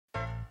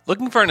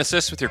Looking for an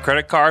assist with your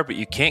credit card, but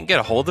you can't get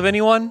a hold of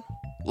anyone?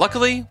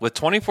 Luckily, with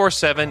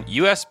 24/7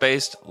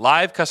 US-based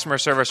live customer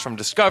service from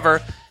Discover,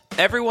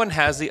 everyone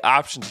has the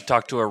option to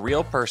talk to a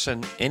real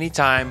person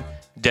anytime,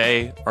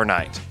 day or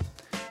night.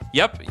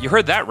 Yep, you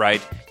heard that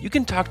right. You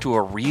can talk to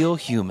a real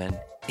human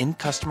in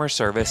customer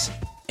service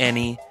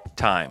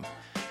anytime.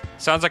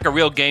 Sounds like a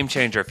real game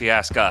changer if you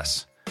ask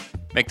us.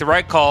 Make the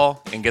right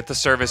call and get the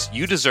service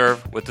you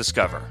deserve with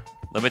Discover.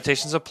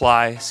 Limitations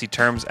apply. See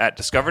terms at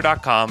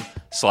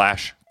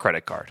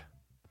discover.com/creditcard.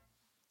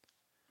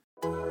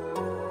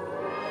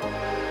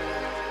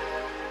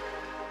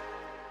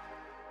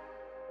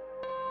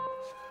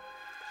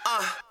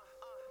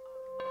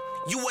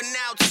 You are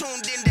now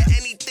tuned into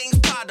Anything's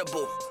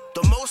Potable.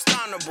 The most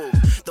honorable,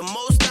 the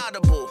most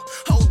audible.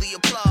 Hold the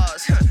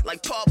applause,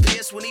 like Paul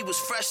Pierce when he was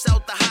fresh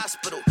out the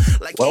hospital.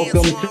 Like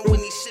Antoine when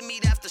he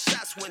shimmied after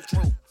shots went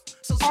through.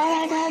 So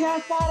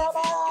I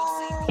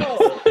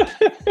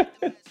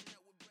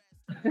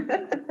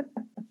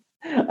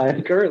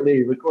am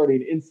currently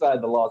recording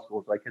inside the law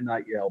school, so I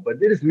cannot yell.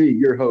 But it is me,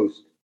 your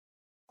host,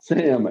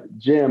 Sam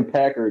Jam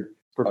Packard,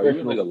 professional. Are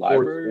you in like a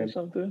library or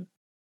something?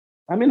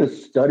 I'm in a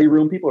study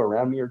room. People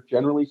around me are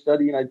generally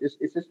studying.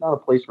 It's just not a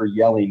place for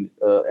yelling.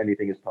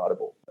 Anything is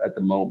potable at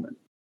the moment.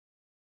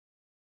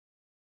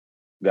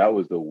 That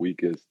was the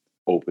weakest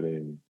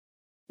opening.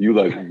 You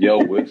like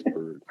yell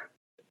whispered.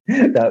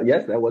 That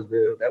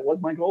was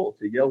my goal,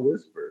 to yell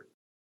whisper.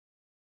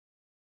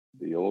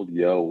 The old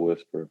yell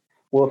whisper.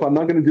 Well, if I'm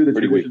not going to do the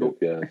traditional,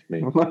 if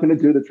I'm not going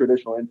to do the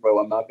traditional info,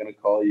 I'm not going to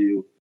call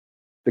you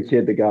the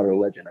kid, the god, or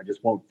legend. I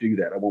just won't do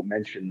that. I won't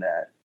mention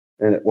that.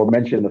 Or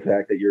mention the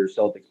fact that you're a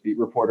Celtics beat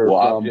reporter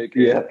from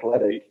The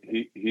Athletic.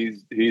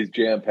 He's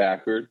Jam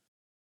Packard.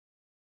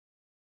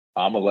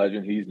 I'm a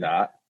legend. He's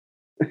not.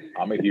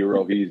 I'm a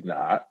hero. He's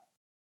not.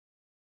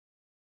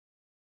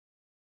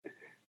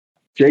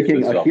 J.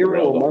 King, a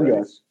hero among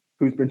us,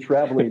 who's been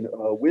traveling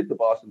with the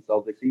Boston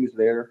Celtics. He was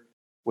there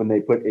when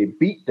they put a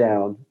beat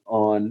down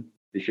on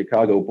the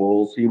Chicago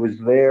Bulls. He was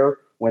there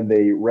when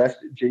they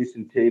rested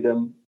Jason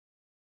Tatum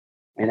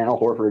and Al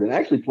Horford, and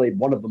actually played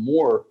one of the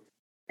more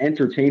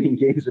entertaining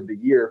games of the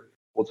year.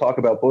 We'll talk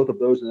about both of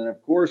those. And then,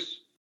 of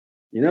course,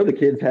 the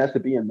kids has to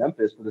be in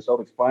Memphis for the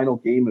Celtics' final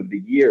game of the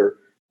year.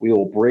 We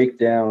will break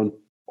down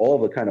all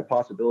the kind of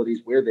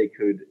possibilities, where they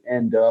could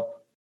end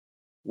up,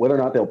 whether or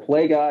not they'll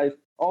play guys,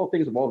 all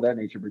things of all that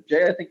nature. But,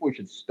 Jay, I think we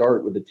should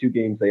start with the two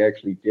games they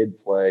actually did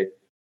play.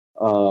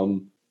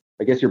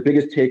 I guess your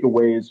biggest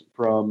takeaways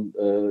from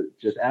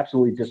just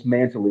absolutely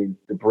dismantling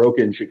the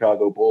broken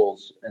Chicago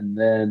Bulls. And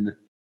then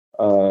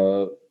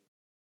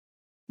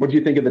what do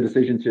you think of the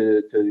decision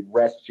to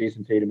rest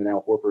Jason Tatum and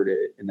Al Horford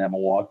in that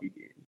Milwaukee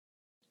game?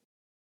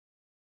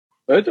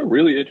 It's a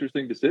really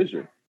interesting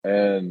decision.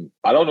 And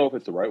I don't know if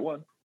it's the right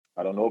one.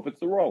 I don't know if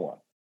it's the wrong one.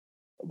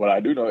 But I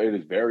do know it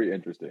is very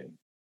interesting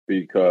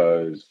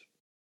because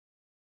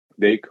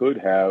they could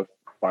have,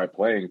 by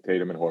playing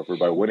Tatum and Horford,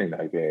 by winning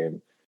that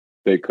game,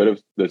 the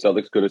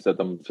Celtics could have set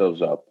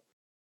themselves up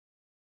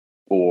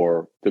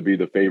to be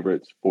the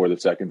favorites for the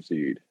second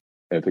seed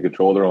and to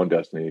control their own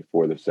destiny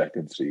for the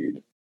second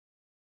seed.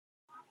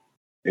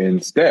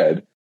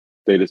 Instead,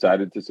 they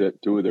decided to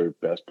sit two of their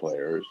best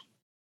players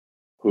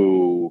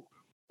who,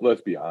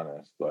 let's be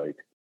honest, like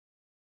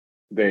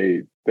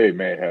they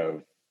may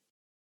have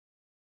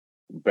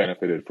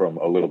benefited from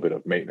a little bit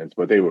of maintenance,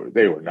 but they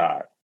were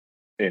not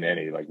in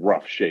any like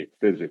rough shape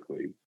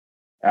physically.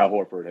 Al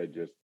Horford had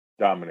just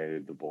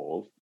dominated the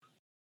Bulls.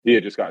 He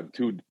had just gotten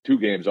two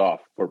games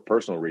off for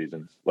personal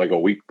reasons, like a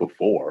week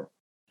before.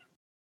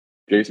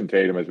 Jason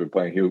Tatum has been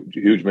playing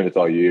huge minutes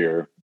all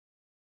year.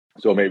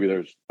 So maybe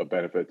there's a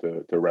benefit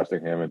to resting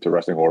him and to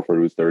resting Horford,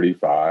 who's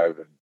 35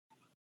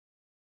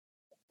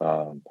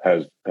 and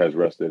has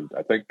rested,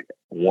 I think,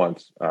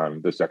 once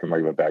on the second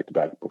leg of a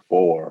back-to-back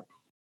before.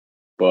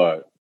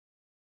 But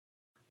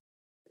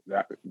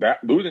that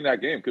losing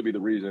that game could be the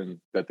reason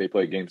that they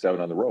play Game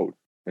 7 on the road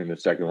in the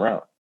second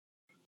round.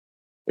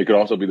 It could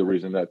also be the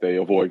reason that they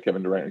avoid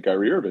Kevin Durant and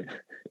Kyrie Irving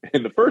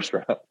in the first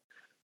round.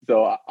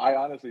 So I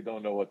honestly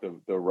don't know what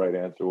the right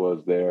answer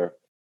was there.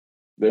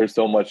 There's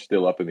so much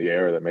still up in the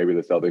air that maybe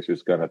the Celtics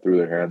just kind of threw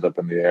their hands up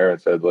in the air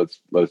and said,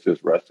 let's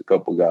just rest a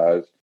couple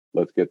guys.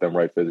 Let's get them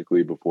right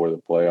physically before the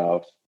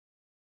playoffs.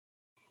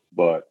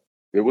 But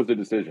it was a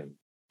decision.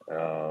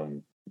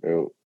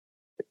 It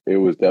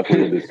was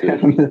definitely a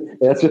decision.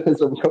 That's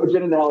some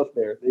cogent analysis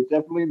there. They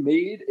definitely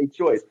made a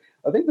choice.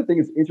 I think the thing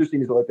that's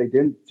interesting is that they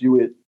didn't do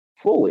it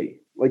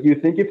fully. Like, you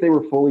think if they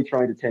were fully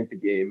trying to tank the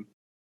game,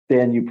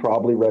 then you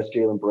probably rest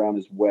Jaylen Brown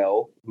as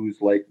well, who's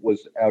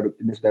was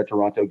missed that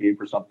Toronto game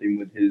for something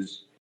with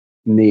his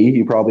knee.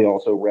 You probably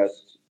also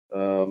rest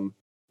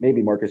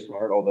maybe Marcus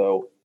Smart,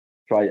 although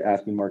try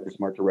asking Marcus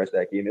Smart to rest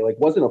that game. It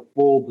wasn't a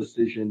full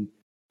decision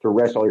to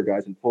rest all your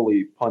guys and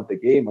fully punt the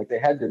game. They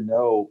had to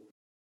know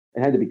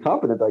and had to be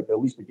confident that at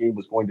least the game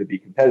was going to be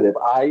competitive.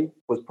 I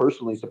was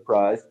personally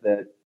surprised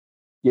that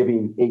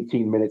giving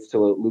 18 minutes to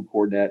Luke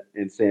Kornet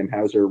and Sam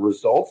Hauser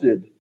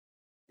resulted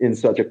in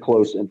such a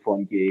close and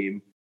fun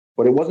game.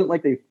 But it wasn't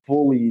like they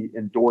fully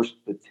endorsed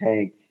the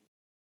tank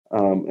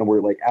and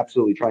we're like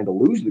absolutely trying to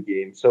lose the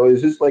game. So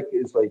it's like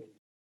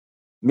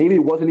maybe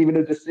it wasn't even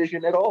a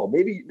decision at all.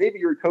 Maybe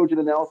your coach and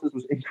analysis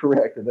was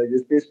incorrect, and they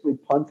just basically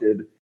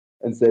punted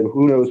and said,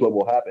 "Who knows what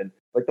will happen?"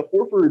 Like the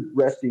Horford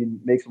resting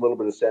makes a little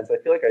bit of sense. I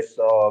feel like I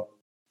saw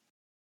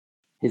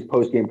his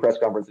post-game press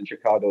conference in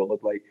Chicago. It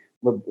looked like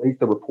at least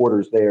the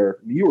reporters there,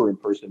 you were in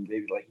person,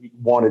 maybe like he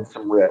wanted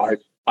some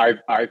rest.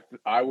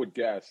 I would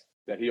guess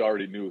that he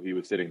already knew he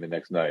was sitting the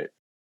next night.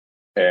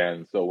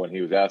 And so when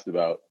he was asked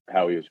about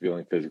how he was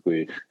feeling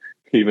physically,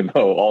 even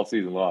though all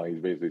season long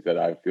he's basically said,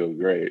 "I feel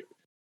great,"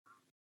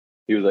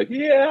 he was like,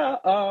 "Yeah,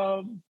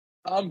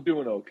 I'm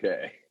doing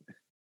okay."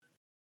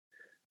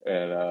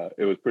 And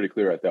it was pretty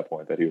clear at that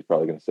point that he was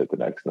probably going to sit the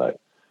next night.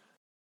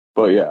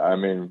 But yeah, I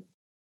mean,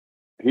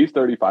 he's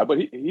 35, but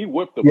he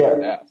whipped the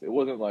ass. It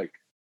wasn't like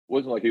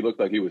he looked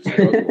like he was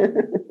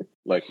struggling.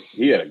 Like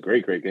he had a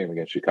great game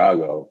against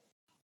Chicago.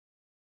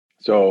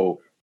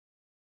 So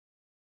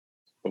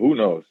who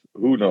knows?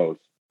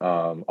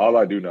 All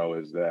I do know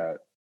is that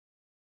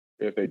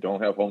if they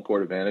don't have home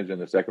court advantage in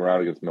the second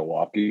round against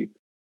Milwaukee,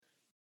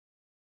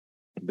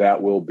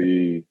 that will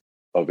be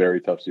a very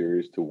tough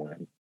series to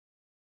win.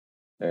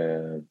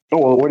 And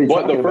what are you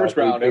but the about? first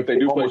round, if they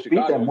do play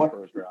Chicago in the what?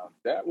 first round,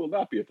 that will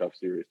not be a tough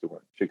series to win.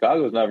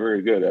 Chicago is not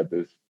very good at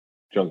this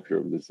juncture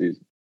of the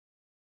season.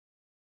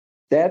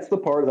 That's the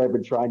part that I've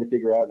been trying to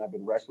figure out, and I've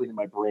been wrestling in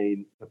my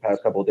brain the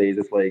past couple of days.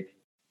 It's like,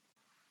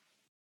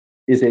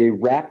 is a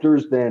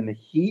Raptors then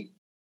Heat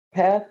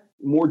path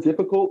more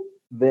difficult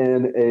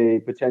than a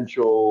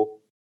potential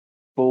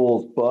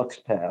Bulls Bucks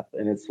path?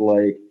 And it's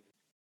like,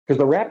 because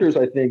the Raptors,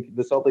 I think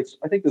the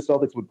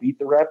Celtics would beat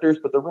the Raptors,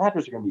 but the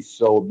Raptors are going to be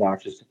so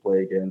obnoxious to play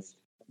against.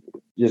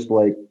 Just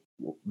like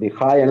the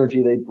high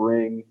energy they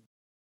bring,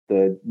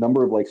 the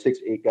number of like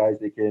 6'8" guys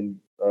they can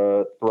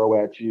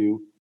throw at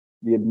you,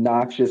 the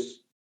obnoxious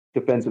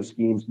defensive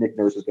schemes Nick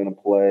Nurse is going to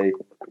play.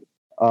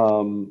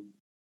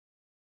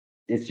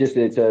 It's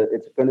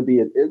going to be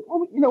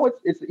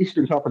it's the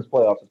Eastern Conference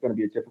playoffs. It's going to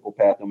be a difficult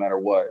path no matter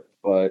what.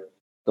 But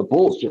the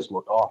Bulls just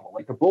look awful.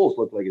 Like the Bulls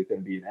look like it's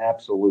going to be an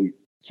absolute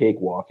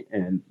cakewalk,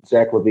 and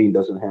Zach LaVine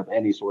doesn't have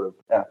any sort of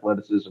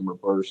athleticism or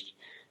burst,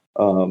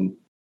 and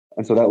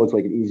so that looks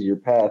like an easier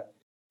path.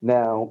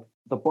 Now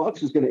the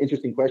Bucks is going to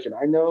interesting question.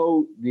 I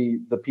know the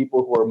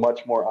people who are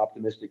much more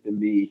optimistic than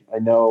me. I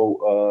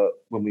know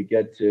when we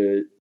get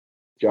to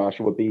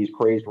Joshua B's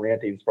crazed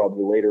rantings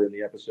probably later in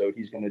the episode,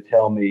 he's going to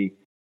tell me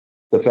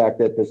the fact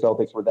that the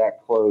Celtics were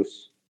that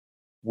close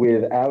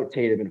without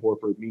Tatum and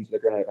Horford means they're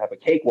going to have a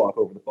cakewalk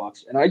over the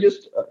Bucks, and I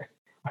just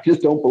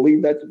don't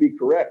believe that to be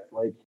correct.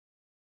 Like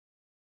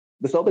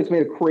the Celtics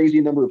made a crazy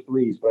number of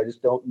threes, but I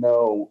just don't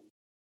know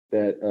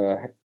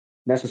that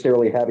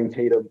necessarily having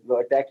Tatum,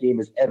 like that game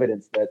is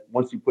evidence that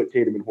once you put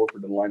Tatum and Horford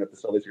in the lineup, the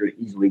Celtics are going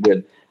to easily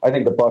win. I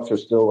think the Bucks are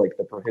still like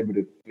the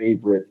prohibitive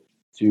favorite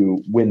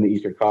to win the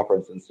Eastern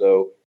Conference, and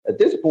so at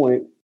this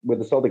point, with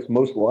the Celtics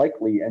most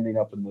likely ending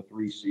up in the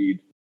 3 seed,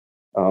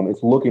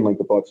 it's looking like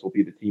the Bucks will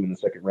be the team in the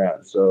second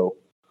round. So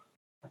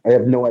I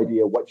have no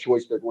idea what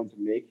choice they're going to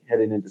make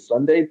heading into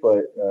Sunday,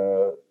 but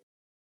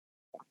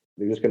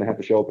they're just going to have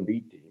to show up and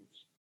beat teams.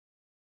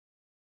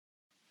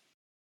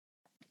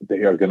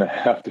 They are going to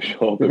have to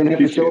show up. They're going to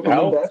have to show up and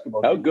win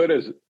basketball. How good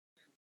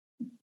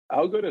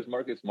has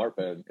Marcus Smart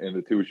been in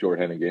the 2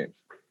 shorthanded games?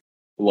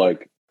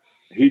 Like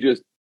he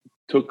just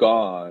took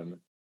on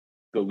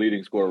the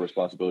leading scorer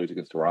responsibilities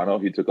against Toronto.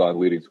 He took on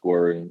leading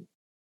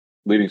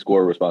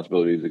scorer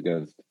responsibilities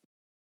against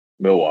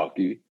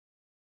Milwaukee,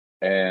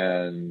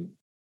 and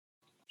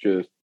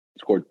just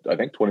scored, I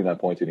think, 29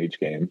 points in each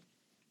game.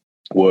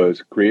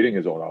 Was creating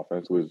his own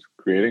offense, was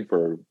creating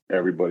for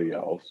everybody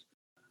else.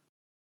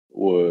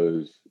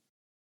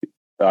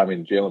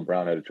 Jaylen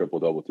Brown had a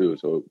triple-double too,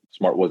 so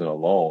Smart wasn't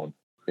alone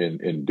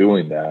in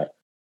doing that.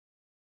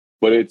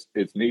 But it's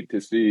neat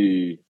to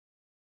see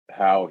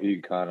how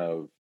he kind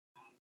of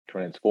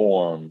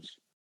transforms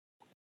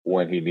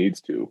when he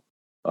needs to.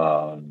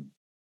 And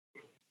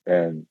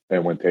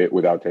when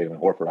without Tatum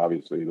and Horford,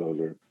 obviously those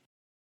are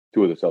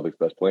 2 of the Celtics'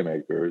 best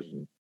playmakers.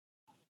 And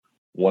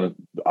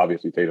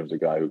obviously Tatum's the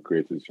guy who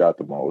creates his shot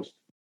the most,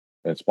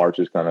 and Smart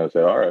just kind of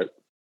said, "All right,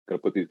 gonna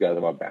put these guys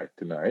on my back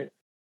tonight,"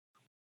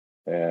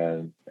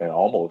 and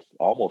almost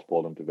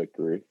pulled them to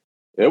victory.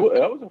 That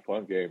was a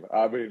fun game.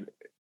 I mean,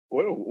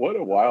 what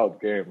a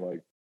wild game!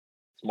 Like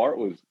Smart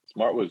was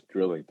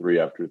drilling 3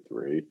 after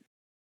 3.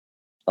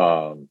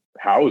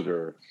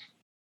 Hauser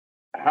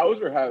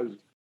has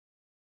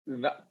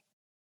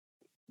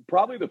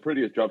probably the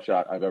prettiest jump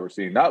shot I've ever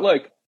seen. Not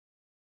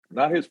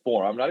his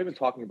form. I'm not even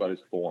talking about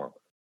his form.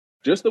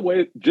 Just the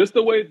way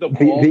the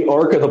ball, the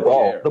arc of the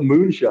ball, the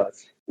moon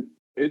shots.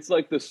 It's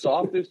like the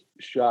softest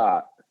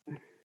shot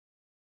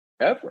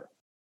ever.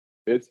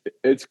 It's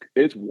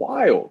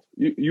wild.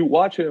 You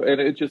watch him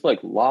and it just like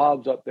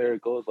lobs up there.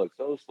 It goes like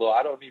so slow.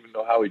 I don't even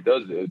know how he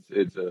does it.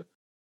 It's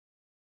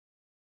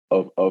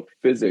a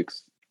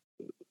physics,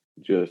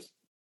 just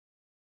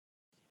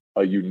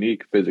a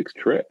unique physics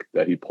trick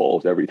that he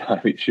pulls every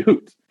time he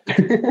shoots.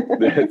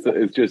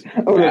 It's just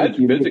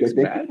physics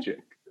magic.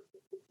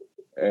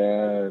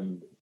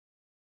 and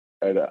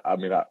I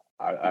mean,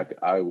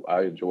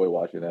 I enjoy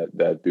watching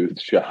that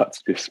dude's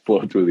shots just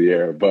flow through the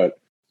air. But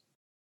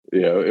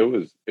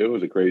it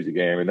was a crazy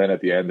game. And then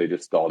at the end, they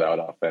just stalled out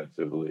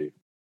offensively.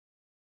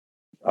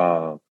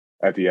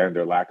 At the end,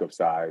 their lack of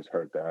size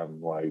hurt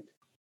them. Like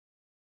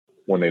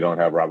when they don't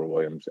have Robert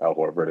Williams, Al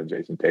Horford, and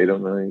Jason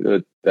Tatum, I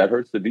mean, that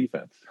hurts the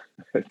defense.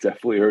 It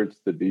definitely hurts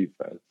the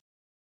defense.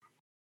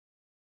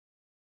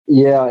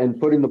 Yeah, and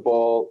putting the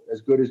ball,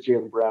 as good as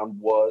Jaylen Brown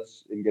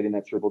was in getting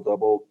that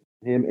triple-double,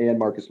 him and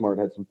Marcus Smart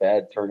had some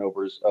bad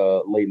turnovers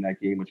late in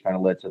that game, which kind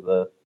of led to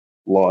the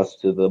loss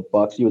to the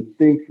Bucks. You would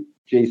think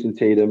Jason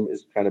Tatum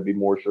is kind of be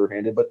more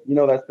sure-handed, but,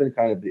 that's been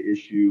kind of the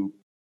issue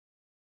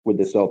with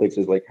the Celtics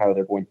is like how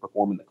they're going to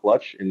perform in the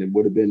clutch, and it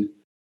would have been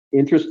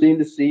interesting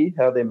to see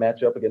how they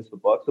match up against the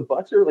Bucks. The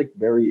Bucks are like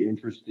very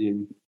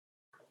interesting,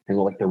 and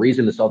like the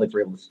reason the Celtics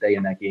were able to stay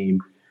in that game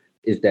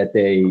is that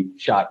they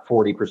shot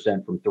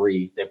 40% from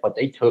three, but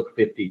they took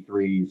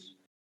 53s,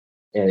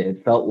 and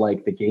it felt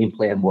like the game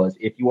plan was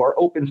if you are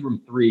open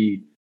from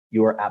three,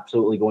 you are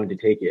absolutely going to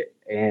take it.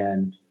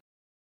 And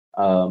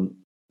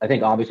I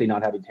think obviously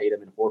not having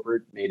Tatum and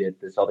Horford made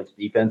the Celtics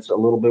defense a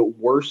little bit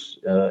worse,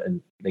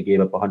 and they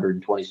gave up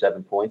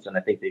 127 points, and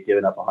I think they've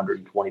given up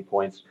 120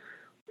 points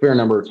a fair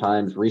number of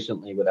times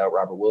recently without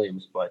Robert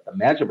Williams. But the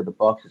matchup with the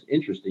Bucks is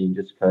interesting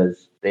just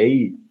because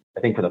they,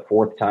 I think for the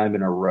fourth time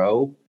in a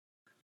row,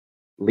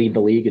 lead the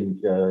league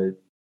in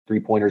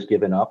three-pointers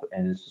given up,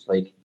 and it's just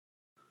like,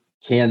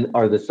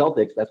 are the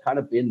Celtics, that's kind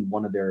of been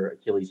one of their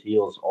Achilles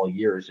heels all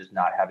year, is just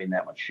not having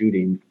that much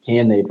shooting.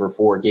 Can they, for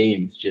 4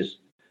 games, just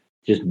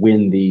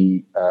win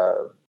the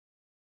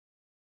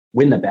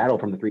battle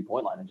from the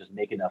 3-point line and just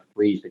make enough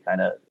threes to kind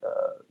of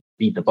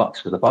beat the Bucks,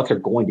 because the Bucks are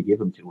going to give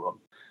them to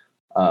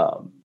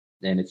them.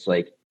 And it's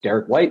like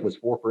Derek White was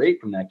 4 for 8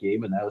 from that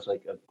game, and that was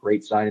like a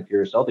great sign if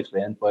you're a Celtics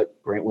fan.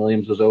 But Grant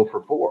Williams was 0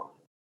 for 4.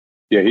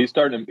 Yeah, he's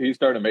starting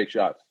to make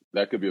shots.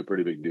 That could be a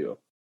pretty big deal.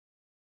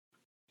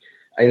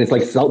 And it's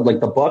like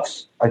the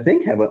Bucks, I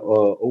think, have a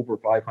over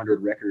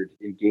 500 record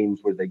in games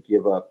where they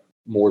give up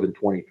more than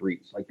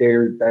 23s. Like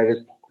that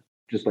is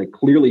just like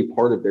clearly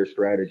part of their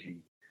strategy,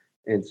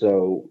 and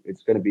so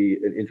it's going to be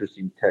an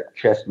interesting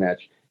chess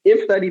match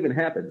if that even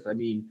happens. I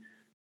mean,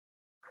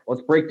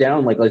 let's break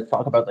down. Let's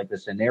talk about the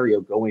scenario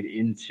going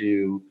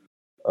into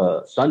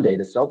Sunday.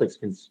 The Celtics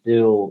can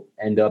still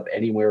end up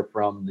anywhere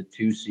from the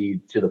 2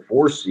 seed to the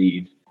 4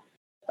 seed.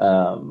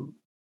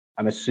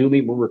 I'm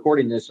assuming we're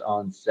recording this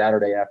on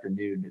Saturday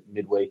afternoon,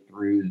 midway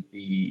through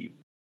the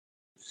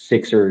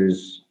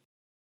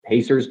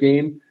Sixers-Pacers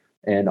game.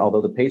 And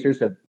although the Pacers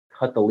have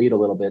cut the lead a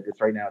little bit, it's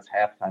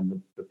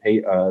halftime.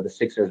 The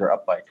Sixers are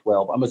up by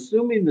 12. I'm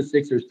assuming the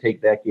Sixers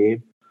take that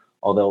game,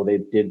 although they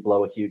did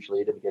blow a huge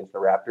lead against the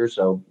Raptors.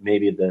 So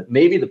maybe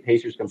the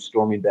Pacers come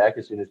storming back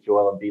as soon as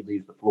Joel Embiid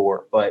leaves the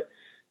floor. But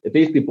it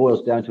basically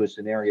boils down to a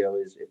scenario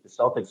is if the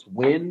Celtics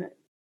win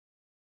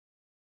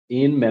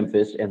in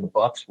Memphis and the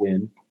Bucks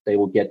win, they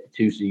will get the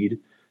 2 seed.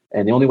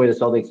 And the only way the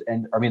 3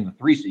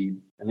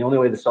 seed, and the only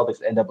way the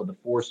Celtics end up with the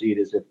 4 seed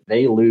is if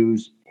they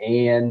lose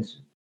and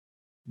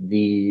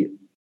the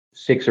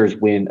Sixers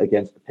win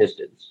against the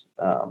Pistons.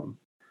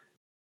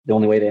 The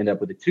only way they end up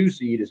with the 2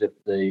 seed is if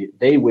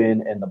they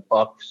win and the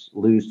Bucks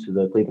lose to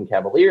the Cleveland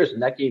Cavaliers.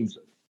 And that game's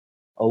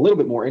a little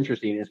bit more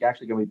interesting. It's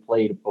actually going to be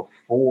played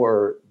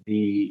before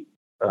the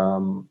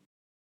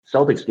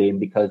Celtics game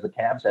because the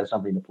Cavs have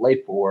something to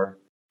play for.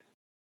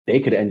 They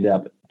could end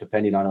up,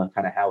 depending on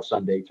kind of how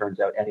Sunday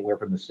turns out, anywhere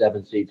from the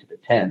 7 seed to the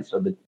 10.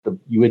 So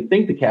you would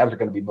think the Cavs are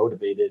going to be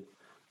motivated.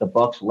 The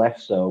Bucks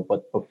less so.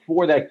 But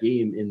before that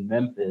game in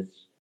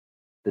Memphis,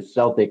 the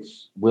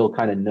Celtics will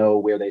kind of know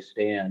where they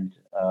stand.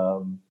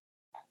 And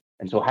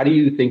so how do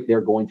you think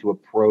they're going to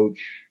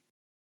approach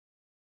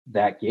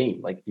that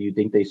game? Do you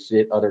think they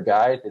sit other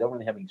guys? They don't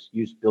really have an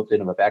excuse built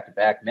in of a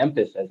back-to-back.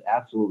 Memphis has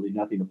absolutely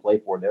nothing to play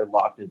for. They're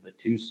locked as the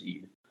 2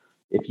 seed.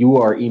 If you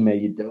are Ime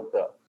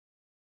Udoka.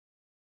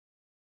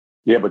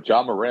 Yeah, but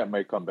Ja Morant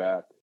may come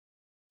back.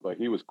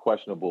 He was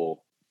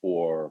questionable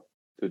for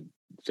the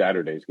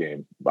Saturday's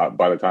game.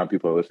 By the time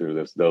people are listening to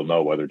this, they'll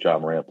know whether Ja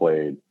Morant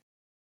played.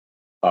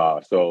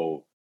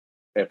 So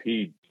if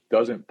he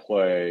doesn't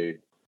play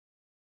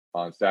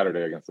on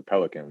Saturday against the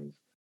Pelicans,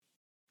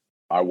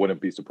 I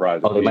wouldn't be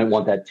surprised. They might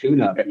want that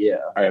tune-up,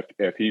 yeah.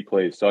 If he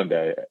plays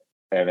Sunday,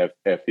 and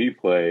if he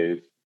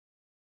plays,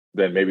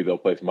 then maybe they'll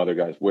play some other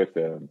guys with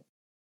him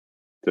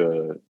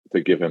to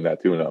give him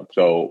that tune-up.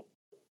 So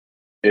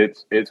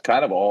it's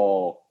kind of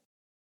all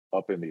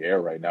up in the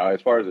air right now.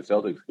 As far as the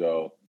Celtics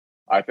go,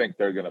 I think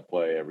they're going to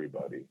play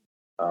everybody.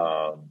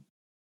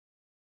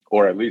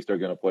 Or at least they're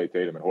going to play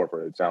Tatum and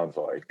Horford, it sounds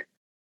like.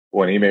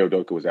 When Ime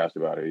Udoka was asked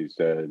about it, he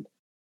said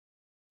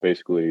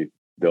basically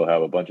they'll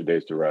have a bunch of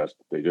days to rest.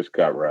 They just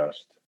got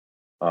rest.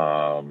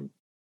 And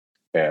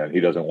he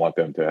doesn't want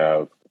them to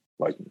have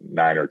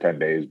 9 or 10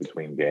 days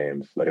between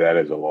games. That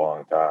is a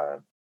long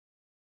time.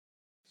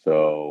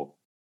 So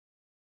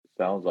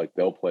sounds like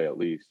they'll play at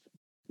least.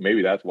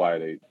 Maybe that's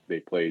why they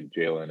played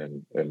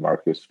Jalen and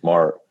Marcus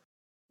Smart.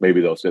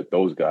 Maybe they'll sit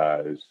those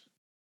guys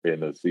in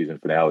the season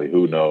finale.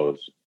 Who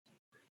knows?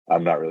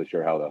 I'm not really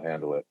sure how they'll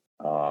handle it.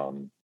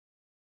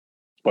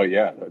 But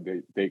yeah,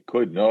 they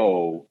could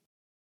know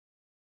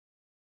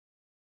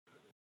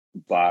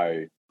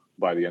by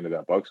the end of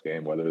that Bucks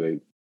game whether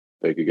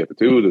they could get the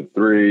 2, the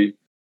 3,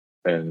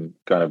 and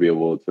kind of be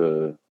able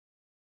to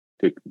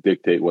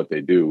dictate what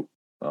they do.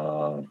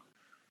 But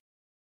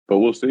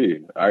we'll see.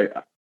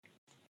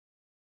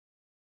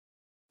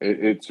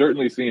 It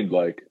certainly seemed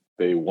like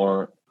they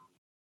weren't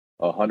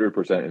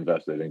 100%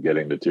 invested in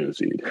getting the 2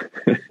 seed.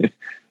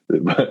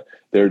 But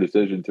their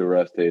decision to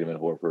rest Tatum and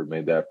Horford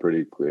made that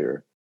pretty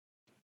clear.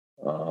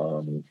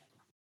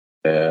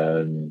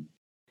 And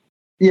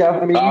yeah,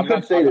 I mean, you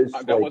could say this.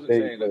 That wasn't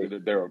saying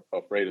that they're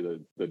afraid of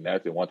the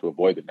Nets and want to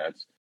avoid the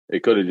Nets.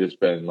 It could have just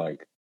been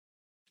like,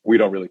 we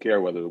don't really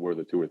care whether we're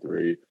the 2 or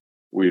 3.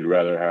 We'd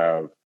rather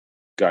have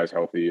guys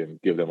healthy and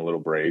give them a little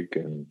break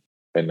and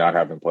not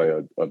have them play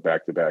a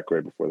back-to-back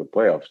right before the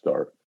playoffs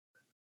start.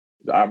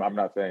 I'm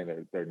not saying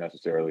that they're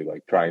necessarily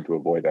like trying to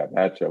avoid that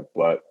matchup,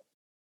 but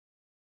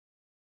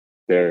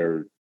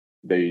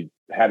they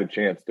had a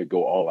chance to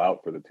go all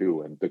out for the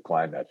 2 and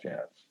decline that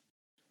chance.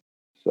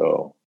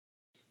 So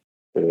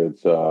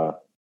it's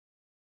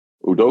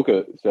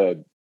Udoka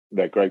said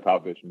that Greg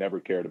Popovich never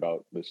cared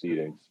about the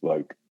seedings,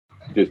 like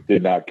just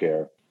did not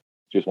care.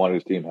 Just wanted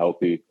his team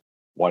healthy,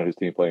 wanted his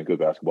team playing good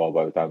basketball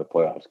by the time the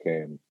playoffs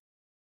came.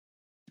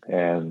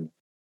 And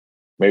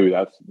maybe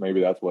that's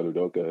what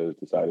Udoka has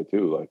decided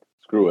too. Like,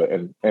 screw it.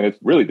 And it's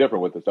really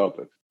different with the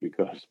Celtics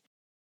because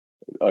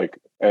like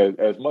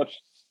as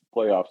much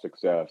playoff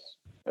success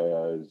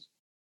as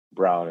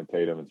Brown and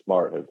Tatum and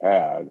Smart have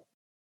had,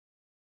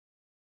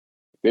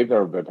 they've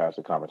never been past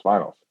the conference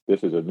finals.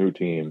 This is a new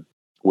team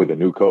with a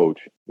new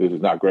coach. This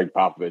is not Greg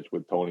Popovich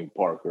with Tony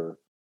Parker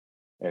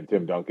and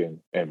Tim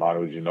Duncan and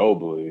Manu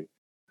Ginobili.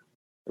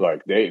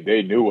 Like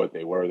they knew what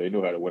they were. They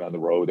knew how to win on the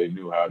road. They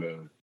knew how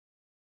to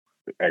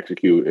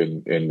execute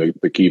in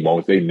the key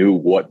moments. They knew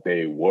what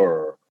they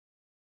were,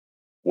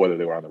 whether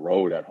they were on the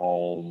road, at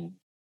home,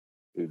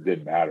 it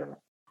didn't matter.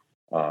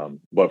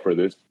 But for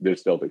this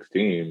Celtics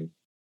team,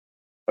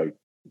 like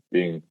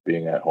being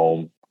at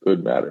home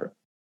could matter,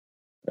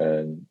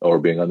 or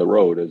being on the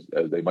road as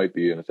they might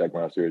be in a second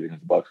round series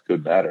against the Bucks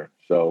could matter.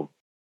 So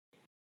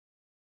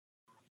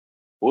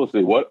we'll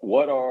see.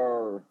 What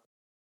are,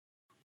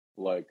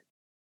 like,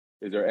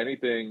 is there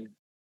anything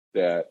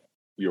that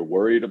you're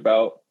worried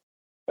about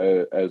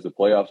as the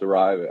playoffs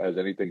arrive? Has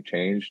anything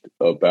changed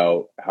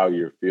about how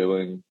you're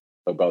feeling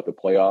about the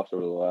playoffs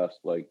over the last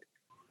like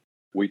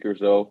week or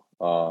so?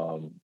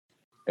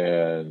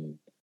 And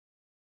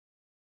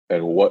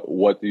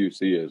what do you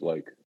see as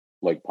like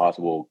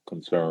possible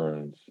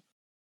concerns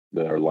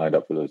that are lined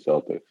up for the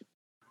Celtics?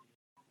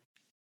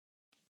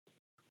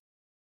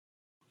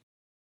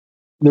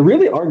 There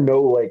really are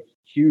no like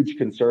huge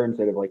concerns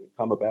that have like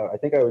come about. I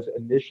think I was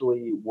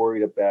initially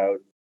worried about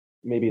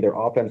maybe their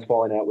offense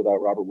falling out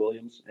without Robert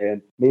Williams,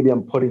 and maybe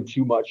I'm putting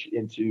too much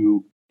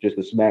into just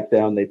the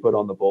smackdown they put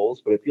on the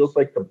Bulls. But it feels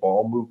like the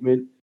ball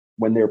movement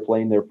when they're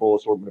playing their full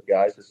assortment of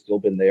guys has still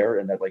been there,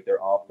 and that like their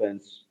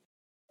offense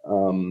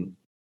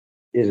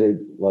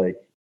isn't like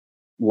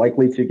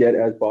likely to get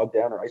as bogged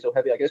down or ISO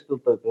heavy. I guess the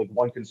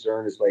one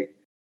concern is like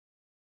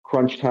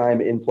crunch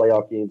time in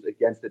playoff games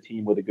against a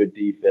team with a good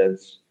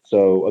defense.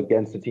 So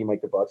against a team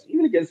like the Bucks,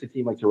 even against a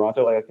team like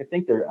Toronto, like I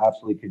think they're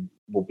absolutely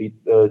will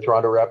beat the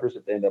Toronto Raptors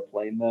if they end up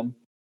playing them.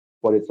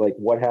 But it's like,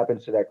 what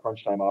happens to that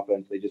crunch time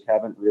offense? They just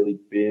haven't really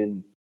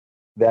been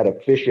that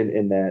efficient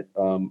in that.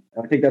 And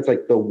I think that's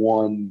like the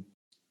one,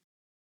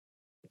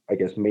 I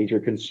guess, major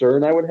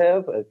concern I would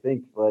have. I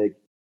think like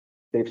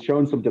they've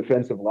shown some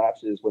defensive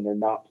lapses when they're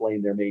not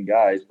playing their main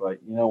guys, but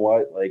you know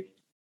what? Like,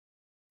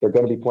 they're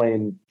going to be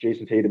playing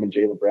Jason Tatum and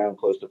Jaylen Brown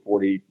close to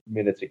 40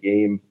 minutes a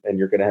game, and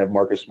you're going to have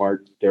Marcus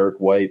Smart, Derek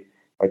White.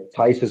 Like,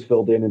 Tice has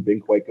filled in and been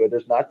quite good.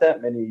 There's not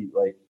that many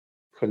like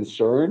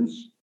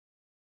concerns,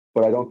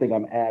 but I don't think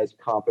I'm as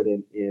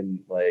confident in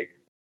like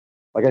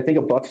I think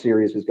a Bucks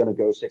series is going to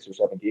go 6 or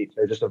 7 games.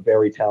 They're just a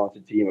very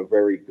talented team, a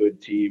very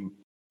good team.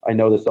 I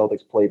know the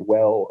Celtics played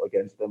well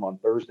against them on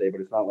Thursday,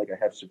 but it's not like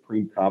I have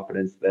supreme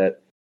confidence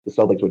that the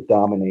Celtics would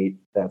dominate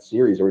that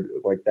series, or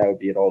like that would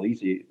be at all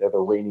easy. They're the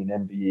reigning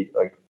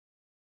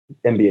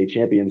NBA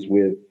champions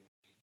with,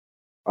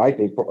 I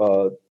think,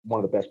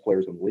 one of the best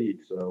players in the league.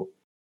 So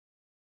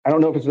I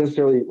don't know if it's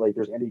necessarily like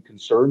there's any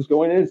concerns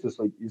going in. It's just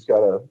like you just got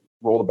to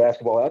roll the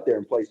basketball out there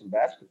and play some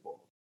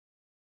basketball.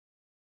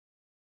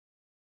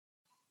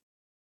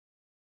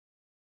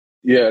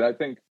 Yeah, and I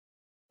think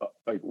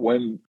like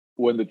when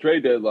the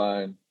trade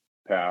deadline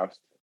passed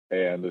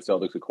and the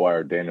Celtics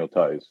acquired Daniel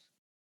Tice,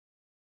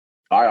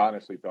 I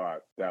honestly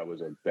thought that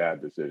was a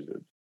bad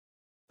decision,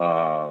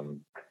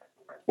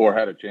 or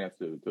had a chance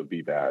to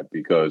be bad,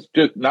 because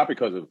just not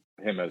because of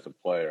him as a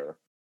player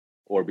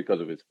or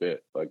because of his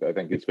fit. Like, I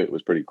think his fit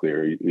was pretty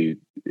clear.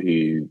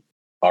 He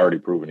already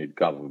proven he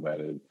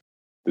complemented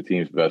the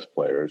team's best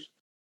players,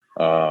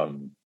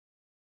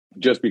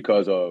 just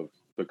because of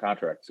the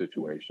contract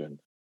situation.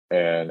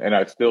 And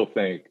I still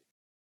think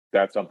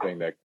that's something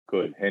that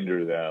could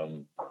hinder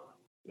them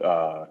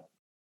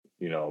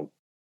you know,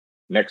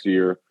 next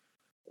year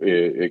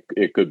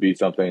it could be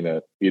something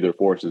that either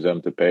forces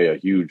them to pay a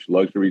huge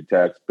luxury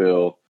tax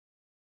bill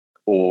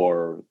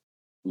or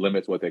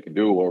limits what they can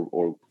do,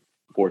 or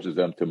forces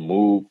them to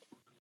move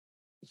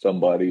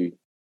somebody,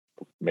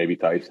 maybe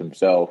Tice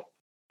himself.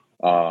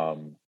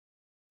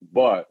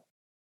 But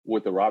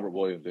with the Robert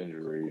Williams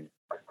injury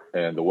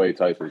and the way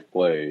Tice has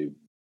played,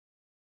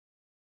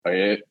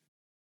 it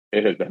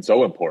has been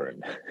so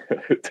important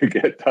to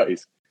get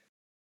Tice,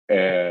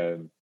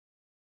 and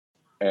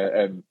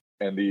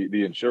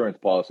the insurance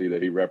policy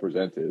that he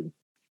represented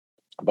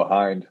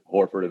behind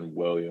Horford and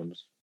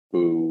Williams,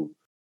 who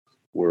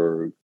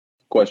were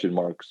question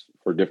marks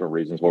for different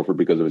reasons. Horford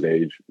because of his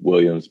age,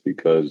 Williams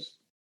because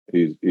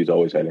he's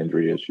always had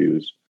injury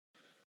issues.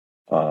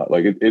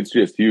 It's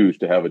just huge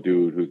to have a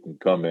dude who can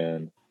come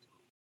in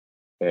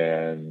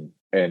and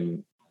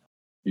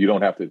you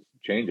don't have to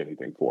change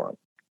anything for him.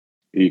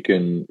 He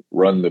can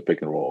run the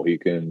pick and roll. He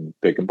can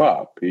pick and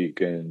pop. He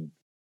can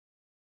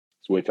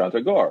switch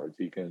onto guards.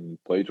 He can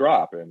play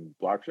drop and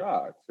block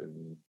shots.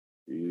 And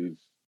he's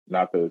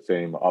not the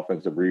same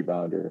offensive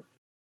rebounder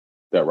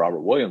that Robert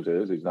Williams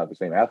is. He's not the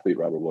same athlete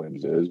Robert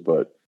Williams is,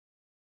 but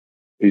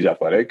he's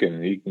athletic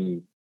and he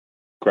can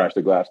crash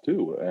the glass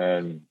too.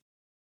 And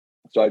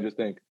so I just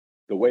think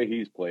the way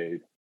he's played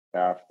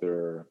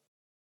after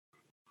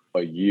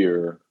a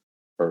year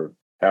or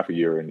half a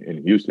year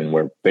in Houston,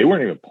 where they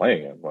weren't even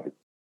playing him, like,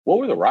 what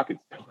were the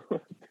Rockets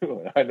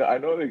doing? I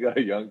know they got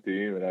a young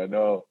team, and I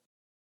know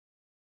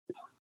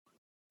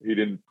he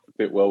didn't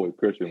fit well with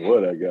Christian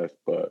Wood, I guess,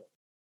 but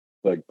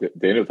like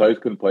Daniel Tice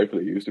couldn't play for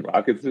the Houston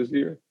Rockets this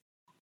year.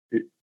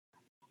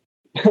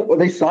 Well,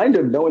 they signed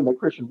him knowing that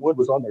Christian Wood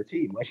was on their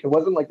team. Like, it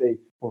wasn't like they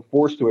were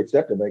forced to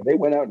accept him. Like, they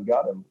went out and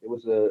got him. It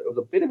was a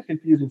bit of a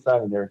confusing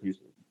signing there in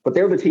Houston. But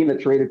they're the team that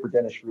traded for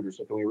Dennis Schroeder.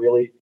 So can we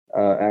really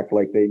act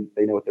like they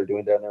know what they're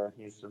doing down there in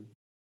Houston?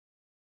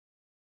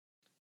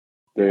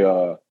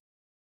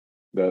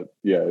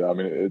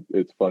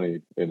 It's funny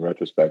in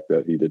retrospect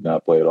that he did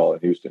not play at all in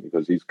Houston,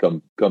 because he's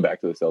come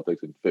back to the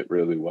Celtics and fit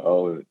really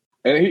well.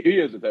 And he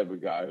is the type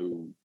of guy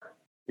who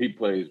he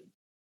plays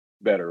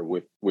better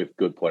with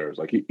good players.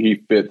 Like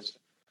he fits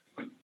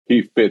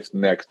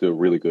next to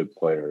really good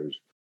players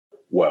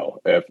well.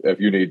 If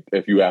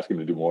you ask him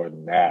to do more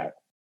than that,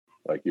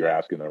 like, you're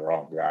asking the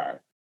wrong guy.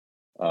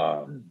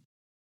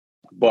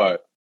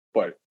 But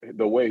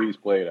the way he's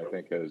played, I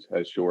think,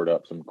 has shored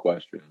up some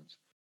questions.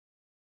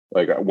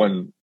 Like,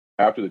 when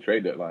after the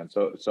trade deadline,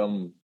 so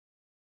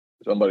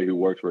somebody who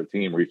works for a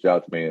team reached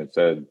out to me and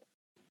said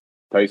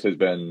Tice has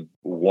been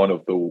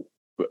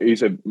he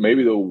said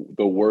maybe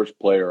the worst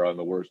player on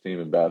the worst team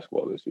in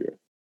basketball this year.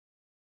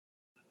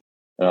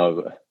 And I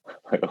was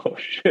like, oh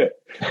shit!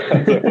 I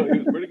was like, well, he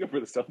was pretty good for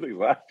the Celtics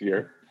last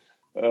year.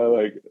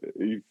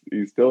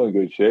 He's still in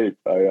good shape.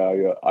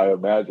 I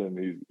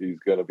imagine he's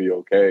going to be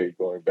okay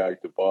going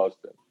back to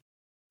Boston.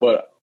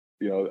 But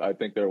I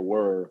think there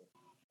were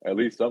at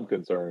least some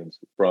concerns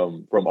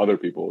from other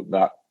people,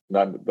 not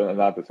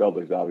the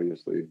Celtics,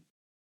 obviously,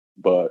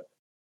 but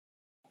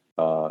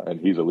and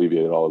he's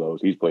alleviated all of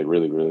those. He's played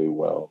really, really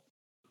well,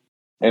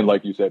 and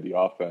like you said, the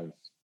offense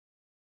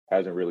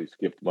hasn't really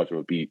skipped much of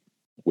a beat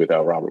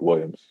without Robert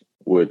Williams,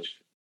 which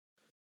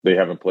they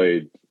haven't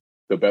played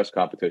the best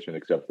competition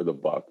except for the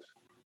Bucks,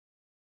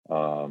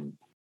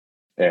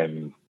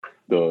 and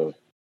the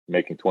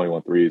making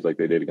 21 threes like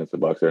they did against the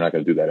Bucks. They're not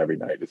going to do that every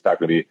night. It's not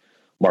going to be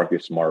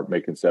Marcus Smart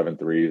making 7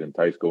 threes and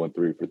Tice going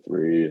 3 for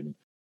 3 and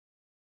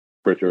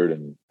Pritchard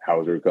and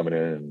Hauser coming in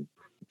and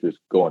just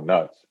going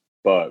nuts.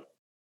 But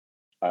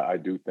I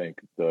do think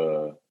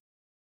the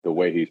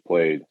way he's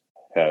played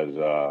has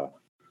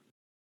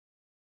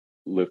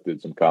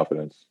lifted some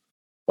confidence.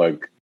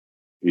 Like,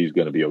 he's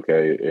going to be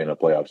okay in a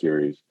playoff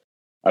series.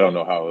 I don't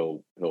know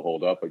how he'll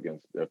hold up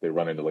against if they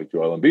run into like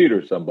Joel Embiid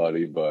or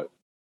somebody, but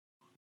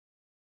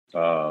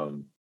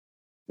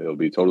he'll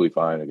be totally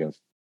fine against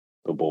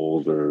the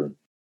Bulls or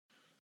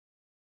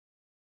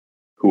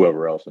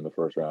whoever else in the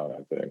first round,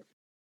 I think.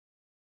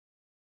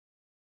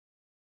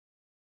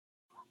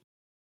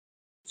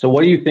 So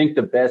what do you think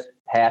the best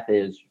path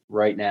is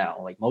right now?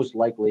 Like, most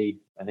likely,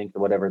 I think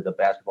whatever the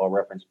Basketball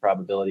Reference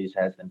probabilities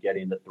has them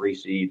getting the 3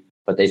 seed,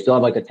 but they still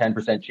have like a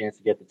 10% chance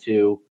to get the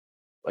 2,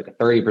 like a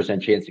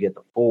 30% chance to get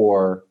the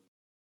 4.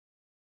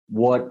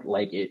 What,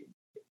 like,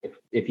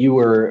 if you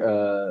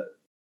were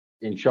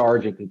in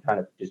charge and can kind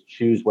of just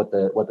choose what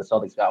the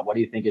Celtics got, what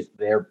do you think is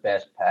their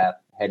best path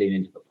heading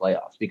into the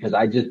playoffs? Because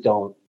I just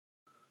don't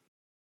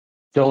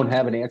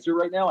have an answer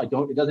right now. It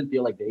doesn't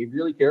feel like they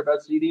really care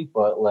about seeding,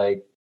 but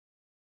like,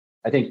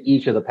 I think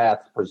each of the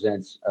paths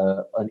presents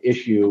an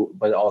issue,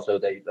 but also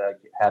they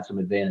have some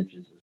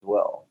advantages as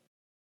well.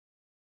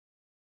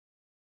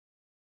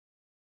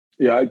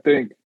 Yeah, I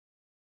think,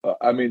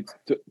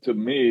 to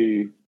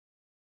me,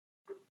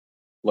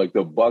 like,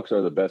 the Bucks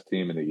are the best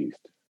team in the East.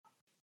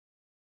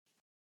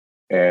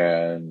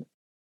 And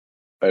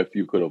if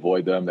you could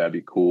avoid them, that'd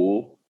be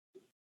cool.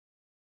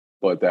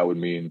 But that would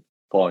mean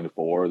falling to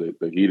 4. The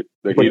Heat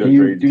are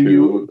trading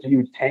 2. Do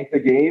you tank the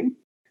game?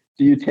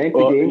 Do you tank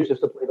the games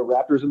just to play the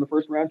Raptors in the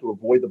first round to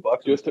avoid the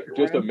Bucks? Just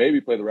to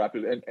maybe play the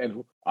Raptors.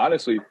 And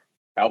honestly,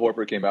 Al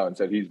Horford came out and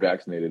said he's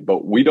vaccinated,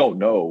 but we don't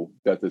know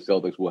that the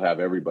Celtics will have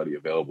everybody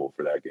available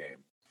for that game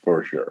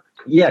for sure.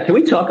 Yeah, can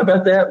we talk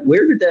about that?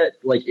 Where did that,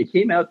 like, it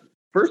came out,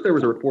 first there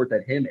was a report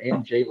that him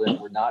and Jalen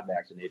were not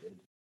vaccinated.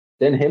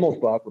 Then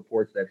Himmelsbach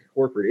reports that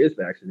Horford is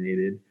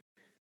vaccinated.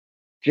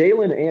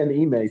 Jalen and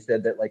Ime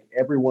said that, like,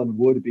 everyone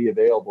would be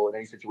available in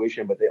any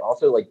situation, but they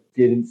also, like,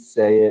 didn't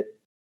say it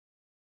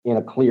in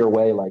a clear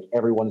way, like,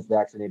 everyone is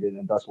vaccinated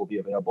and thus will be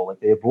available. Like,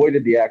 they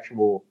avoided the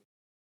actual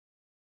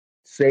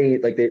say,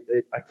 like,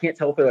 I can't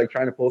tell if they're, like,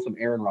 trying to pull some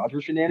Aaron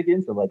Rodgers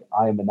shenanigans of, like,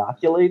 I am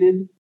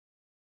inoculated,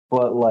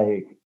 but,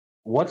 like,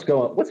 what's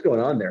going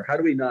on there? How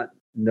do we not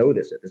know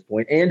this at this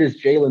point? And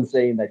is Jalen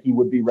saying that he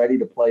would be ready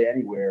to play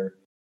anywhere?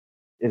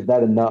 Is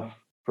that enough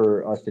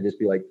for us to just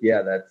be like,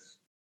 yeah, that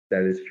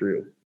is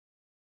true?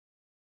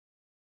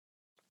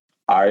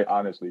 I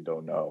honestly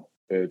don't know.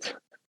 It's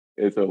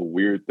a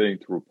weird thing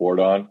to report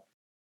on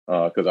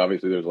because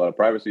obviously there's a lot of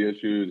privacy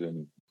issues,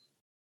 and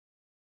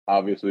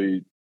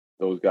obviously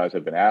those guys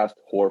have been asked.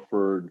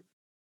 Horford,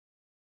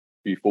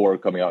 before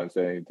coming out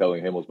and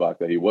telling Himmelsbach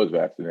that he was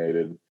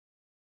vaccinated,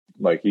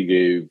 like, he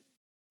gave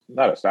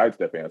not a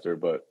sidestep answer,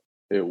 but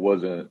it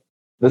wasn't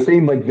the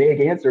same, like,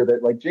 vague answer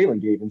that, like, Jalen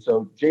gave. And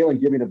so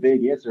Jalen giving a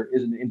vague answer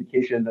isn't an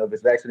indication of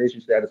his vaccination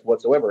status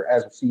whatsoever,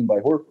 as seen by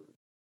Horford.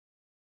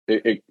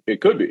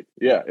 It could be.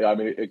 Yeah. I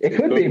mean, it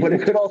could be, but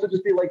it could also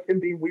just be like him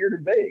being weird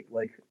and vague.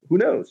 Like, who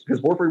knows?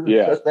 Because Horford was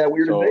just that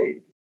weird and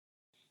vague.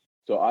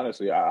 So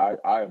honestly, I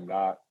am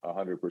not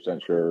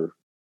 100% sure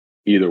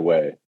either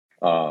way.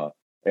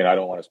 And I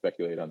don't want to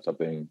speculate on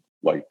something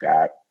like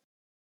that.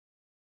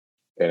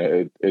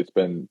 And it's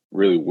been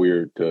really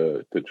weird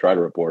to try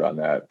to report on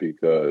that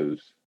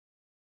because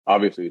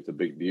obviously it's a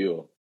big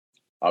deal.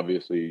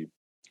 Obviously,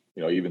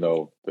 even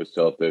though the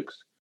Celtics,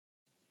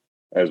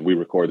 as we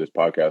record this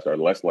podcast, are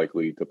less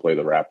likely to play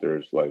the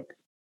Raptors, like,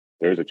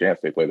 there's a chance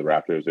they play the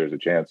Raptors. There's a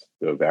chance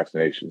the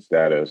vaccination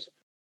status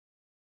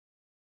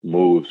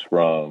moves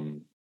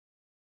from,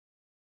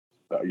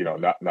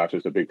 not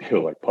just a big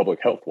deal like public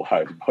health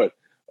wise, but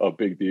a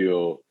big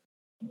deal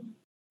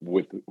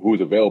with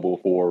who's available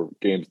for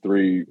games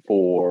 3,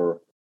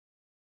 4,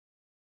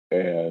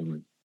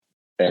 and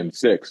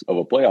 6 of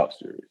a playoff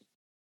series.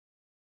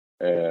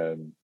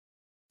 And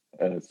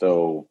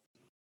so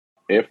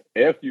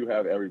if you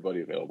have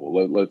everybody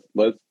available,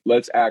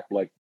 let's act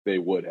like they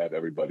would have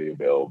everybody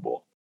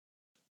available.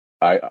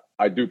 I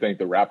do think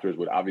the Raptors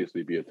would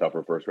obviously be a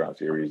tougher first round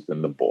series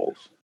than the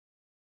Bulls.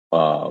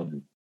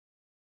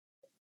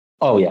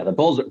 Oh yeah, the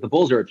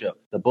Bulls are a joke.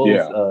 The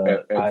Bulls,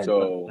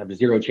 so have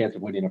zero chance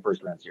of winning a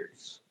first round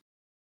series.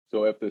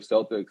 So if the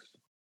Celtics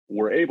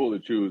were able to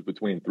choose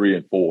between 3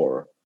 and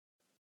 4,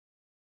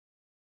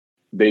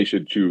 they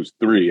should choose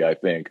 3, I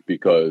think,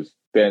 because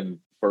then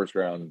first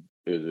round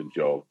is a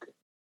joke.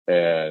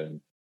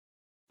 And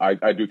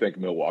I do think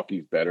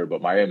Milwaukee's better,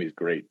 but Miami's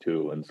great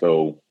too. And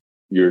so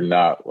you're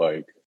not,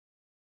 like,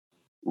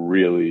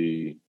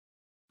 really,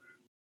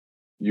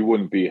 you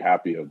wouldn't be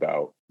happy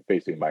about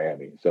facing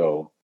Miami.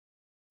 So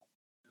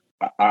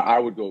I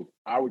would go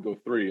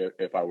 3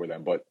 if I were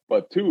them,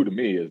 but 2 to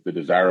me is the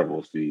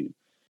desirable seed.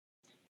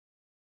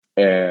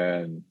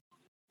 And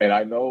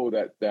I know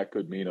that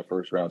could mean a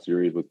first round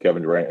series with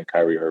Kevin Durant and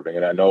Kyrie Irving,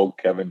 and I know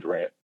Kevin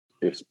Durant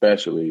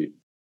especially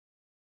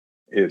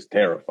is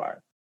terrifying.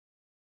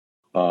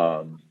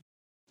 But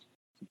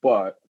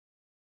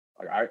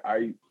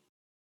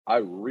I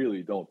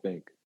really don't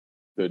think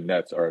the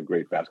Nets are a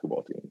great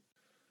basketball team,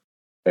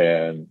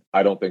 and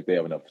I don't think they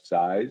have enough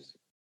size,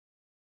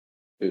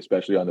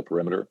 especially on the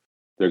perimeter.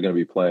 They're going to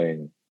be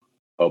playing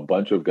a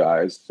bunch of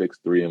guys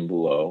 6'3" and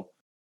below.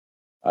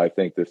 I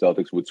think the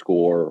Celtics would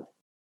score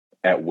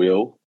at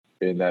will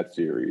in that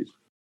series.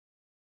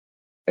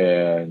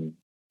 And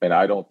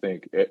I don't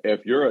think,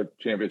 if you're a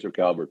championship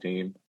caliber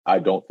team, I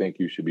don't think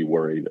you should be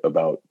worried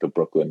about the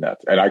Brooklyn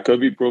Nets. And I could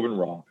be proven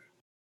wrong.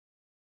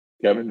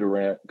 Kevin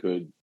Durant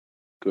could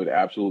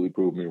absolutely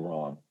prove me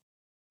wrong.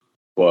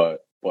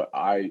 But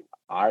I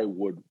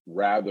would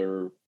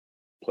rather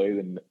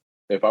play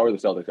if I were the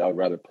Celtics, I would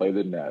rather play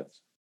the Nets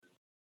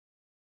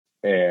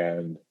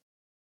and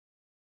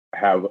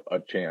have a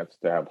chance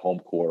to have home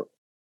court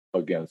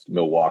against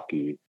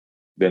Milwaukee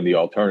than the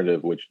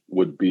alternative, which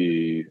would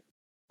be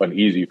an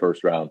easier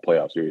first round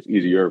playoff series.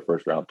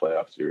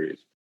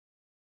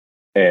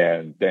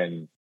 And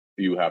then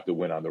you have to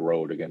win on the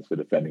road against the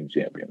defending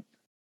champion.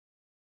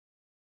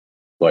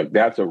 Like,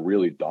 that's a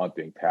really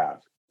daunting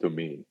task to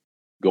me,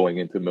 going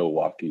into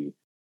Milwaukee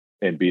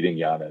and beating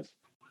Giannis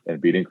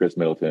and beating Chris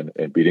Middleton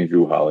and beating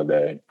Jrue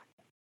Holiday.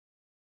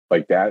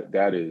 Like,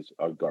 that is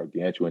a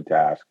gargantuan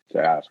task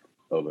to ask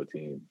of a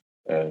team.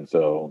 And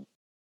so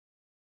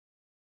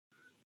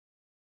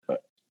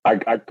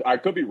I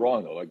could be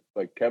wrong though.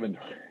 Like Kevin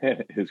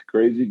Durant is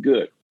crazy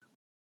good.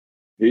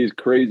 He's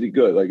crazy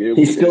good. Like,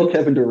 he's still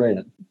Kevin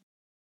Durant.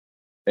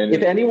 And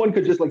if anyone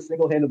could just, like,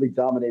 single-handedly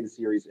dominate a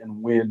series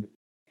and win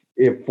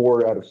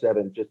 4 out of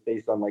 7 just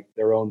based on, like,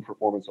 their own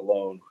performance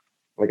alone,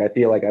 Like I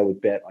feel like I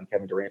would bet on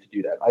Kevin Durant to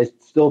do that.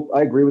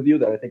 I agree with you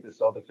that I think the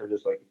Celtics are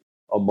just like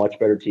a much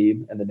better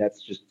team, and the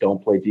Nets just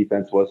don't play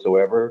defense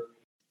whatsoever.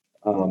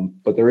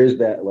 But there is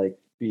that like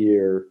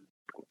fear.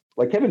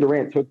 Like Kevin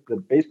Durant took the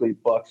basically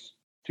Bucks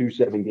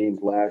 2-7 games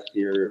last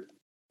year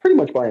pretty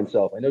much by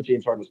himself. I know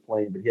James Harden was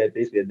playing, but he had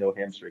no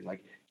hamstring.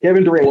 Like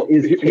Kevin Durant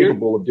is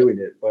capable of doing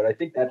it, but I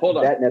think that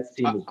Nets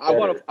team is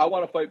better. I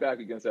want to fight back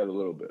against that a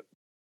little bit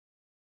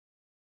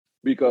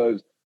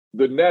because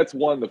the Nets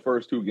won the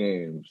first two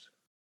games.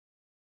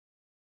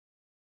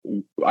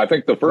 I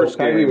think the first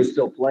Kyrie game was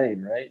still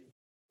playing, right?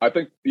 I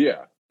think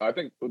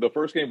the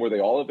first game were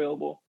they all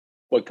available,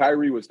 but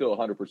Kyrie was still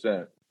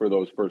 100% for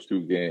those first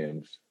two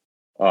games.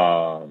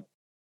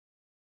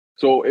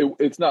 So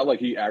it's not like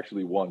he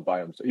actually won by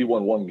himself. He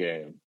won one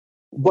game.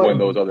 But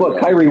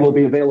Kyrie will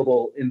be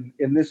available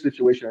in this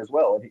situation as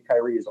well. I think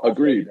Kyrie is also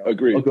agreed. a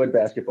good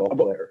basketball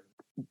player.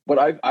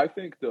 But I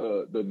think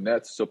the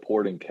Nets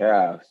supporting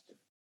cast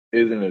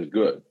isn't as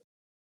good.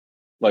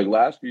 Like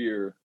last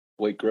year,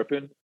 Blake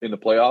Griffin in the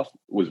playoffs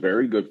was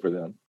very good for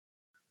them.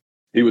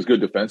 He was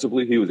good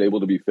defensively. He was able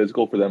to be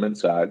physical for them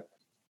inside.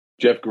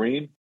 Jeff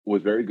Green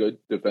was very good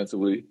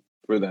defensively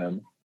for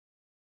them.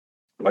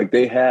 Like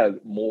they had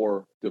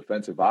more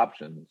defensive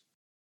options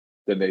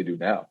than they do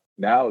now.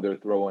 Now they're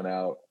throwing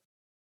out,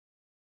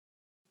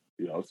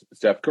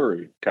 Steph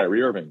Curry,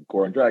 Kyrie Irving,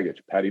 Goran Dragic,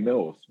 Patty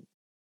Mills.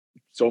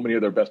 So many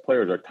of their best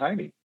players are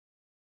tiny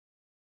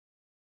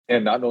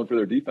and not known for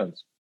their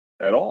defense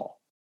at all.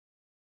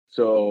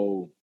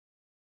 So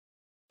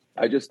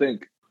I just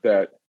think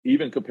that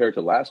even compared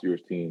to last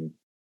year's team,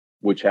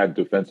 which had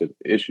defensive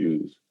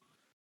issues,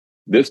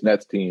 this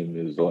Nets team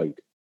is like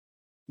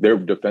their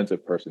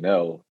defensive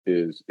personnel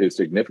is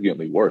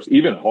significantly worse.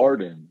 Even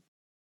Harden,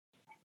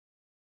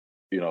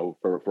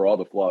 for all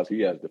the flaws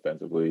he has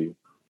defensively,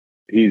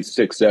 he's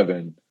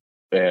 6'7"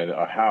 and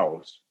a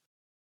house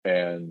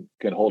and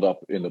can hold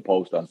up in the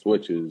post on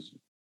switches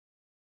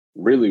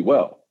really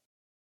well.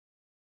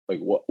 Like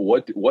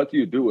what do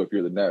you do if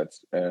you're the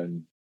Nets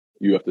and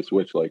you have to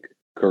switch like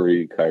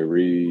Curry,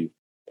 Kyrie,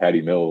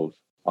 Patty Mills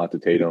onto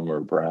Tatum or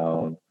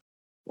Brown,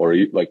 or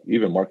like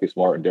even Marcus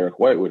Smart and Derek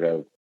White would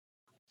have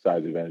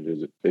size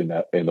advantages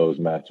in those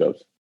matchups.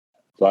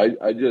 So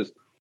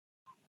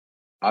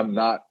I'm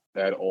not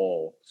at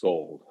all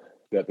sold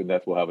that the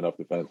Nets will have enough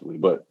defensively.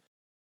 But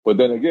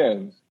then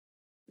again,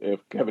 if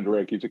Kevin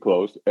Durant keeps it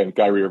close and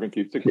Kyrie Irving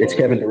keeps it close, it's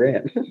Kevin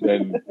Durant.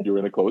 then you're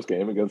in a close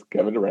game against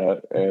Kevin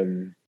Durant,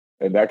 and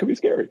that could be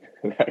scary.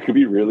 That could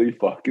be really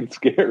fucking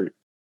scary.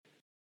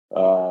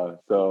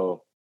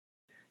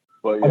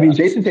 But yeah. I mean,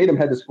 Jason Tatum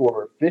had to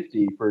score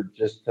 50 for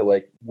just to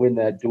like win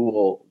that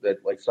duel, that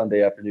like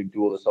Sunday afternoon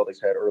duel the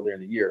Celtics had earlier in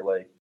the year.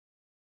 Like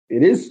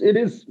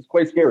it's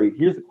quite scary.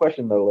 Here's the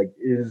question though, like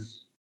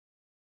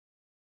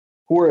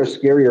who are a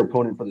scarier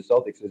opponent for the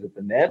Celtics? Is it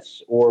the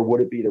Nets or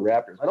would it be the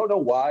Raptors? I don't know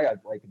why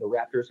the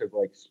Raptors have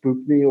like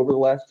spooked me over the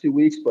last 2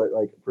 weeks, but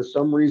like for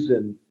some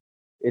reason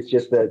it's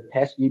just that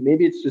pesky,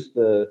 maybe it's just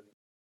the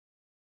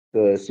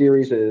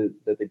series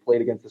that they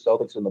played against the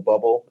Celtics in the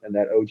bubble and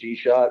that OG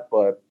shot,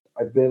 but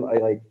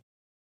the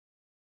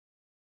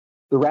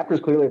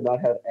Raptors clearly have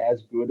not had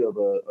as good of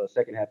a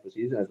second half of the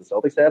season as the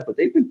Celtics have, but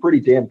they've been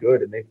pretty damn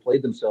good, and they've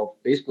played themselves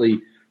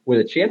basically with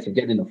a chance of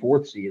getting in the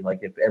fourth seed, like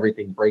if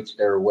everything breaks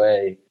their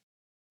way.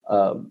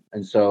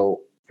 And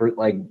so for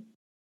like,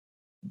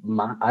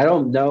 I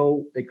don't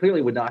know, they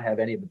clearly would not have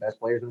any of the best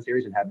players in the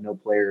series and have no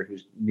player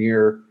who's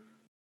near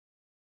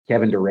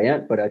Kevin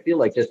Durant, but I feel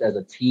like just as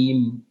a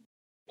team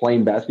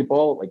playing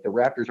basketball, like the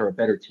Raptors are a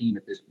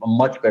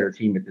much better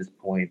team at this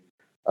point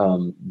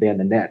than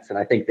the Nets, and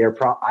I think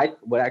I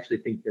would actually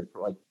think they're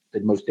like the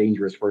most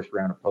dangerous first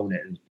round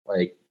opponent. And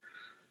like,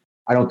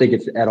 I don't think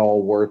it's at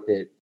all worth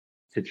it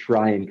to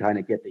try and kind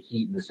of get the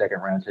Heat in the second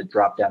round to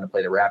drop down to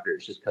play the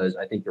Raptors, just because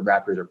I think the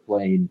Raptors are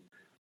playing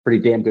pretty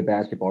damn good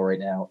basketball right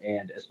now.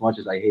 And as much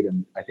as I hate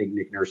him, I think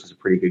Nick Nurse is a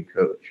pretty good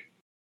coach.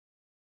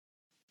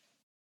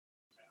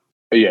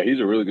 Yeah,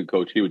 he's a really good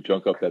coach. He would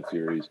junk up that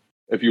series.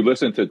 If you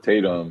listen to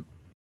Tatum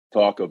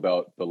talk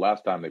about the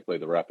last time they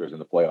played the Raptors in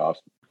the playoffs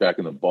back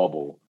in the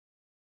bubble,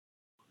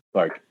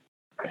 like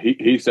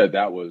he said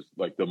that was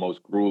like the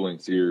most grueling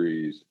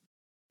series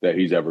that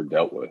he's ever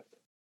dealt with.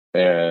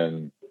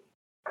 And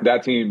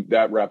that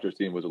Raptors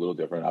team was a little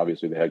different.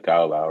 Obviously they had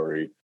Kyle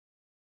Lowry,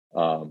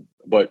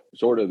 but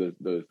sort of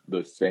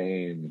the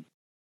same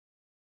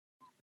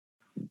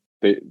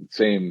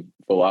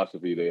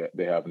philosophy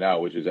they have now,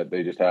 which is that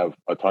they just have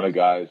a ton of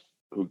guys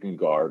who can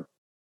guard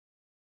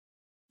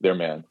their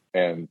man,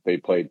 and they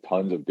play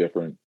tons of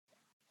different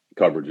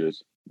coverages.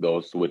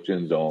 They'll switch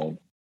in zone.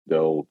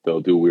 They'll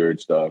do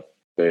weird stuff.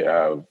 They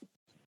have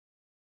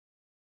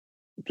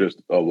just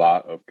a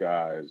lot of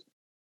guys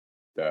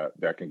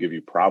that can give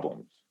you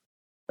problems,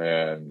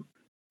 and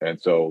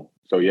so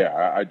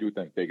yeah, I do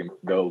think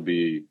they'll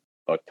be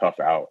a tough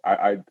out.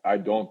 I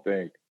don't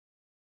think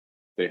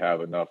they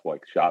have enough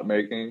like shot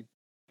making,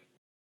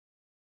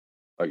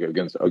 like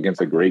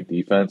against a great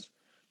defense.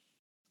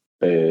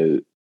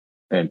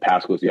 And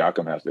Pascal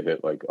Siakam has to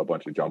hit like a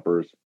bunch of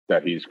jumpers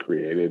that he's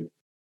created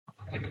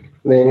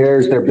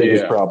There's their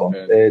biggest problem.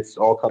 It's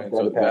all comes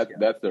down to Pascal.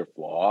 That's their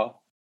flaw.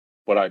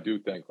 But I do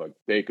think like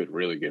they could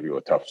really give you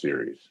a tough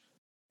series,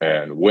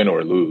 and win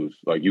or lose,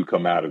 like you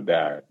come out of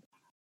that,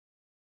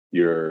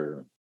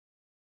 you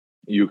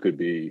could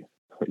be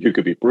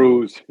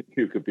bruised.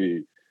 You could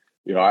be,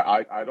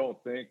 I don't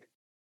think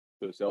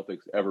the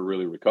Celtics ever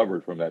really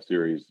recovered from that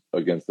series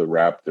against the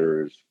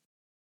Raptors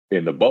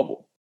in the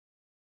bubble.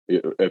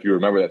 If you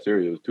remember that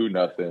series, it was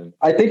 2-0.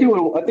 I think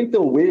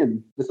they'll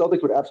win. The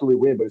Celtics would absolutely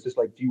win, but it's just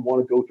like, do you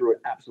want to go through an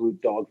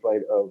absolute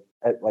dogfight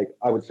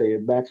I would say a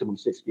maximum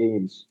 6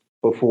 games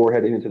before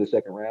heading into the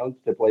second round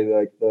to play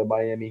like the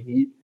Miami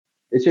Heat?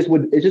 It just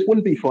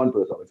wouldn't be fun for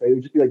the Celtics. It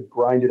would just be like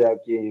grinded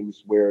out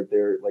games where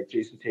they're like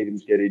Jason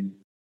Tatum's getting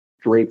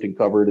draped and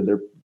covered, and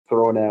they're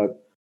throwing out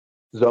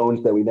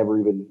zones that we never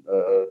even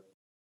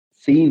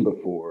seen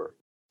before.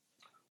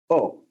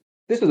 Oh.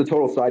 This is a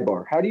total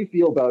sidebar. How do you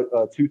feel about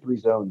 2-3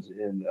 zones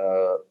in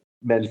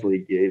men's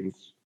league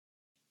games?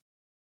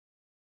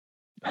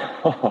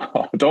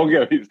 Don't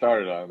get me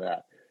started on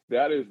that.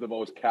 That is the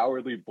most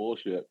cowardly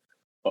bullshit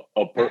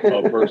a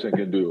person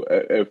can do.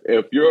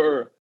 If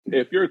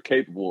you're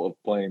capable of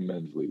playing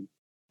men's league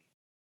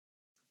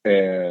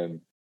and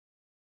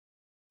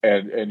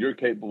you're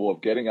capable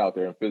of getting out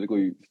there and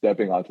physically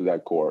stepping onto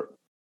that court,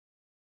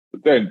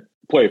 then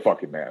play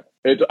fucking man.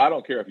 I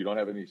don't care if you don't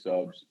have any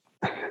subs.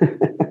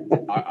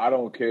 I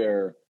don't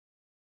care.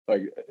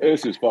 Like,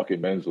 this is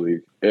fucking men's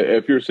league.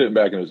 If you're sitting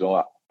back in the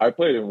zone, I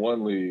played in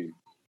one league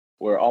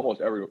where almost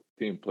every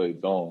team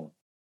played zone.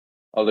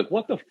 I was like,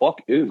 what the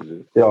fuck is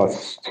this? Yeah,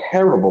 it's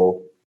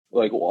terrible.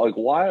 Like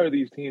why are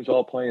these teams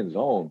all playing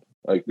zone?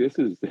 Like, this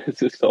is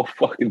so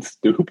fucking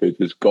stupid.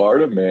 Just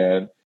guard a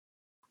man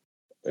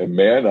and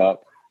man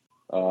up.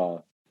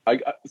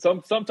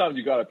 Sometimes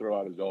you got to throw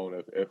out a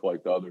zone if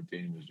like the other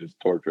team is just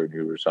torturing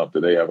you or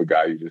something. They have a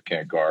guy you just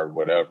can't guard,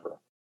 whatever.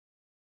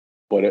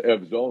 But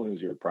if zone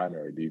is your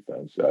primary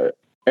defense,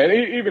 and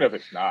even if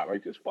it's not,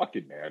 like, just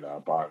fucking man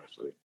up,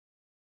 honestly.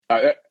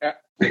 That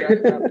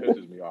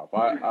pisses me off.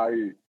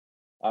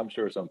 I'm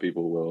sure some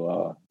people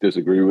will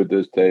disagree with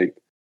this take,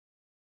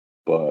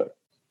 but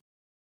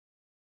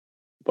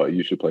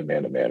you should play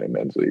man-to-man in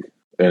men's league.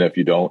 And if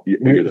you don't,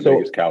 you're the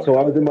biggest coward. So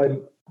I was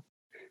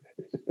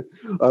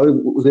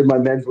in my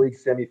men's league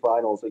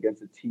semifinals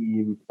against a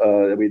team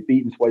that we had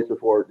beaten twice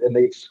before, and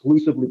they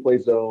exclusively play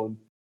zone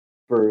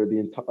for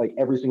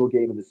every single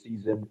game of the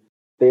season.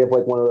 They have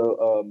like one of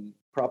the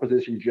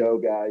Proposition Joe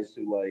guys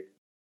who like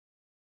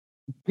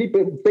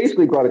people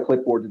basically brought a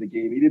clipboard to the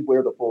game. He didn't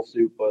wear the full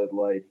suit, but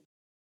like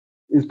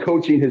is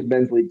coaching his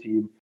men's league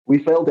team. We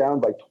fell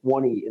down by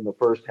 20 in the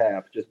first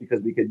half just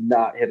because we could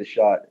not hit a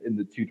shot in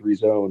the 2-3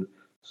 zone.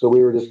 So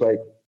we were just like,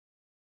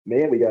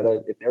 man,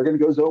 if they're going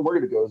to go zone, we're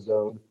going to go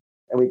zone.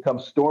 And we come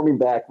storming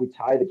back. We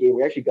tie the game.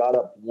 We actually got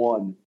up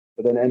 1,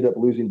 but then ended up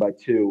losing by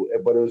 2.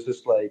 But it was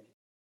just like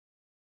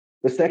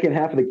the second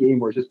half of the game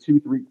where it's just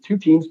 2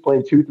 teams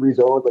playing 2-3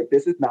 zones. Like,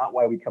 this is not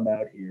why we come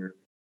out here.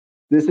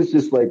 This is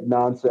just like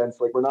nonsense.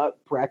 Like, we're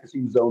not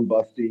practicing zone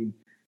busting.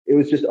 It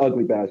was just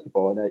ugly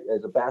basketball. And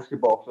as a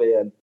basketball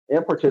fan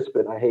and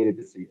participant, I hated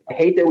to see it. I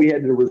hate that we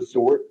had to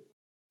resort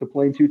to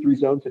playing 2-3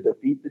 zone to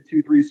defeat the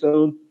 2-3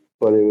 zone.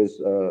 But it was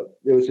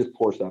just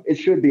poor stuff. It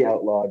should be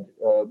outlawed.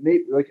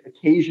 Maybe like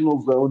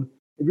occasional zone.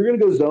 If you're gonna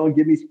go zone,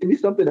 give me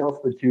something else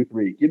than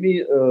 2-3. Give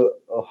me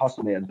a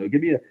hustle man zone.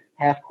 Give me a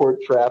half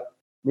court trap.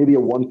 Maybe a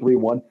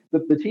 1-3-1.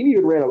 The team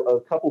even ran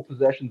a couple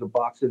possessions of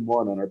box and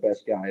one on our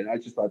best guy, and I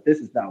just thought this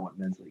is not what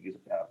men's league is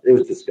about. It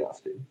was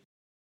disgusting.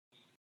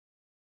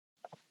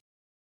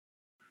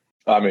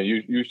 I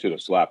mean, you should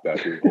have slapped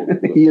that dude.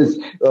 He is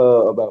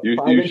about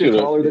 5 inches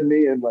taller than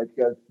me and like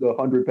got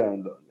 100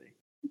 pounds on me.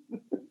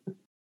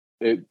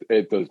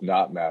 It does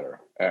not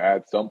matter.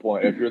 At some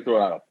point, if you're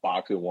throwing out a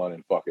box and one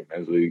in fucking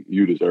men's league,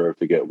 you deserve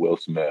to get Will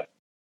Smith.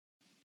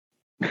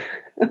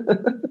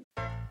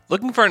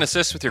 Looking for an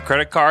assist with your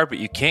credit card, but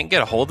you can't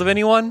get a hold of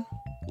anyone?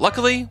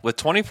 Luckily, with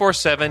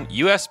 24/7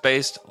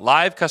 US-based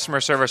live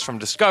customer service from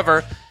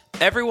Discover,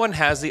 everyone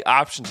has the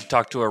option to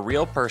talk to a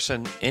real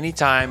person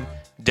anytime,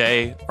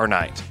 day or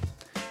night.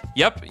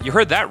 Yep, you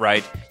heard that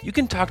right. You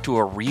can talk to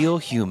a real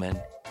human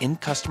in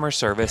customer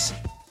service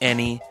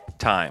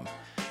anytime.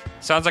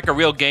 Sounds like a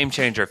real game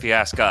changer if you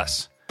ask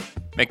us.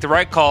 Make the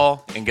right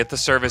call and get the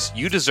service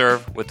you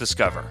deserve with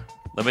Discover.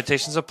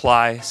 Limitations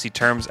apply. See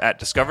terms at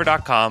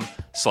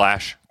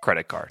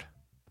discover.com/creditcard.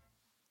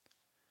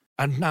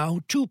 And now,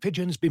 2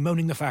 pigeons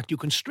bemoaning the fact you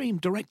can stream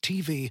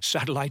DirecTV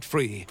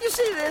satellite-free. You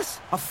see this?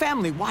 A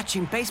family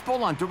watching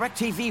baseball on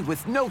DirecTV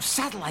with no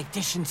satellite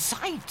dish in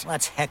sight.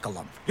 Let's heckle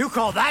them. You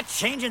call that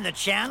changing the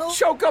channel?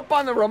 Choke up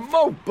on the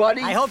remote,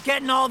 buddy. I hope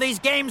getting all these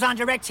games on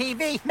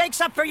DirecTV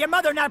makes up for your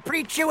mother not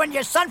pre-chewing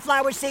your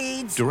sunflower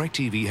seeds.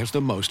 DirecTV has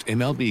the most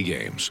MLB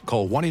games.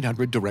 Call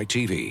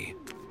 1-800-DirecTV.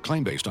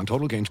 Claim based on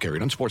total games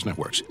carried on sports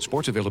networks.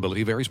 Sports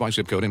availability varies by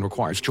zip code and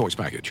requires choice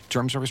package.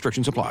 Terms and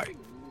restrictions apply.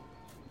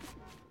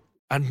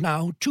 And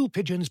now, two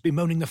pigeons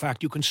bemoaning the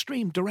fact you can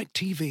stream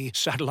DirecTV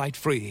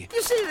satellite-free.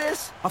 You see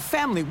this? A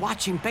family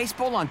watching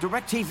baseball on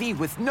DirecTV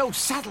with no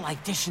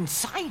satellite dish in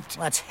sight.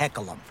 Let's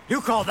heckle them.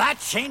 You call that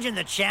changing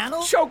the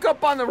channel? Choke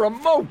up on the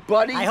remote,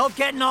 buddy. I hope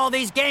getting all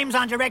these games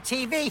on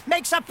DirecTV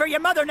makes up for your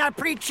mother not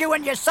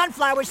pre-chewing your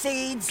sunflower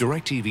seeds.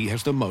 DirecTV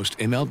has the most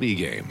MLB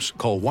games.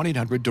 Call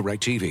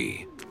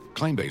 1-800-DirecTV.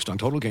 Claim based on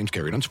total games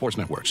carried on sports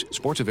networks.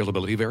 Sports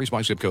availability varies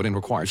by zip code and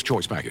requires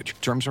choice package.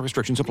 Terms and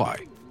restrictions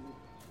apply.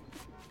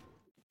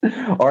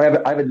 All right,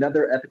 I have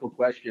another ethical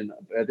question.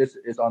 This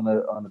is on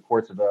the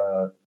course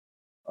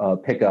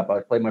of pickup. I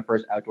played my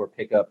first outdoor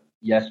pickup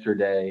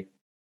yesterday,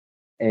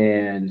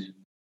 and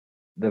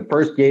the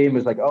first game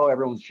was like, oh,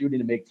 everyone's shooting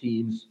to make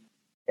teams,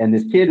 and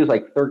this kid who's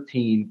like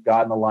 13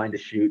 got in the line to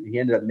shoot, and he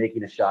ended up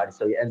making a shot,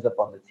 so he ends up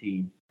on the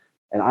team,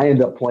 and I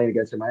end up playing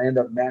against him. I end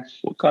up matched.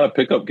 What kind of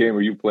pickup game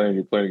are you playing?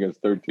 You're playing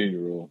against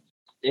 13-year-olds.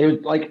 It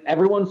was like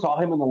everyone saw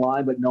him on the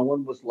line, but no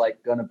one was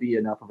like gonna be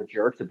enough of a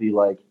jerk to be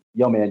like,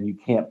 yo, man, you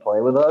can't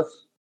play with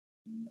us.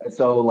 And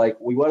so, like,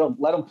 we let him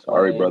play.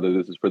 Sorry, brother,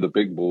 this is for the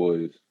big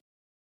boys.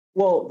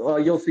 Well,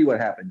 you'll see what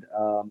happened.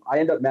 I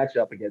end up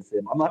matching up against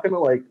him. I'm not going to,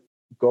 like,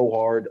 go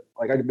hard.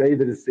 Like, I made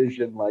the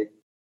decision, like,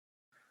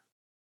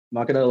 I'm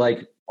not going to,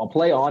 like, I'll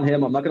play on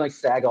him. I'm not going to, like,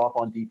 sag off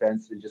on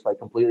defense and just, like,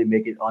 completely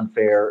make it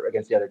unfair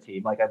against the other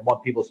team. Like, I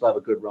want people to still have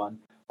a good run.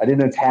 I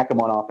didn't attack him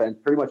on offense.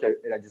 Pretty much,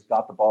 I just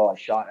got the ball. I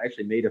shot. I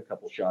actually made a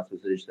couple shots.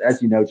 As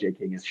you know, J.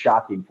 King, is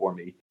shocking for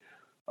me.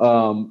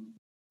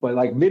 But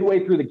like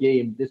midway through the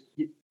game, this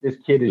kid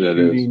is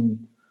shooting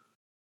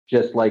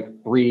just like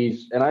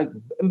threes, and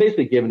I'm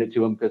basically giving it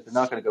to him because they're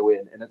not going to go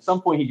in. And at some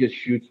point, he just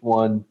shoots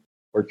one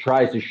or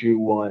tries to shoot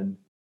one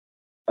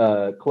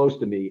close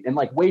to me, and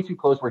like way too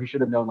close where he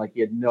should have known like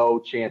he had no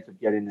chance of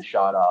getting the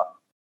shot off.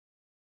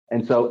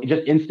 And so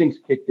just instincts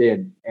kicked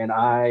in, and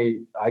I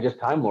just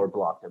Time Lord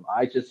blocked him.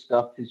 I just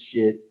stuffed his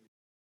shit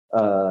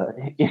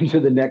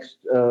into the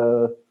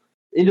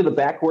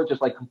backcourt,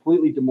 just like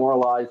completely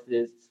demoralized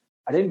it.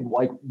 I didn't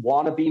like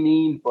want to be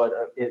mean, but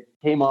it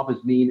came off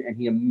as mean, and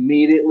he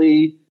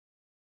immediately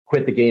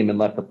quit the game and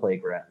left the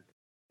playground.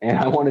 And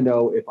I want to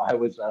know if I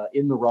was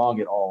in the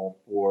wrong at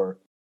all for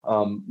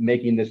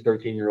making this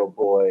 13-year-old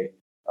boy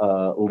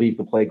leave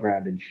the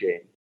playground in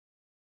shame.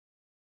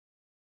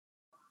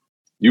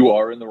 You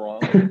are in the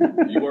wrong.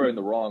 You are in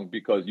the wrong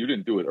because you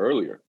didn't do it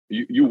earlier.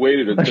 You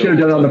waited until, I should have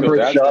done it on the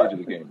first that shot. stage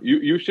of the game.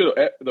 You should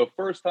have. The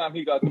first time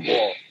he got the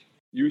ball,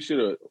 you should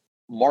have.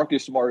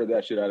 Marcus Smarted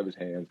that shit out of his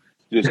hands.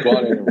 Just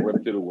gone in and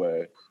ripped it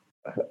away.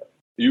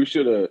 You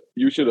should have.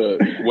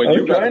 When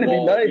you got the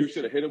ball, nice. You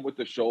should have hit him with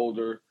the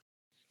shoulder.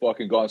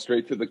 Fucking gone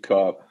straight to the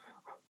cup.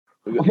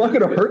 I'm not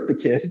going to hurt the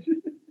kid.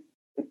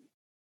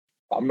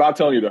 I'm not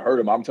telling you to hurt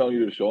him. I'm telling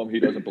you to show him he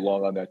doesn't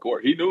belong on that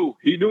court. He knew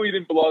he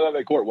didn't belong on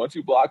that court. Once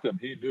you blocked him,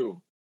 he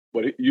knew.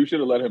 But you should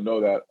have let him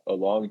know that a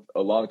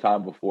long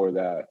time before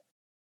that.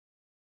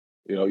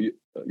 You know,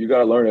 you got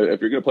to learn it. If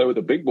you're going to play with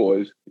the big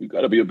boys, you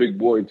got to be a big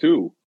boy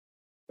too.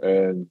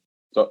 And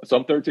so,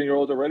 some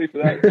 13-year-olds are ready for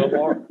that. Some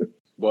are.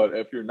 But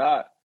if you're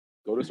not,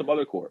 go to some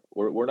other court.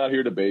 We're not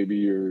here to baby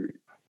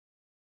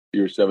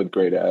your seventh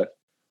grade ass.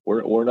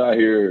 We're not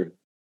here.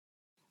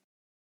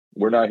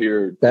 We're not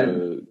here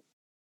to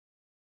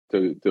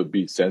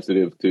be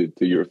sensitive to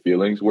your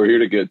feelings. We're here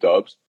to get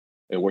dubs,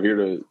 and we're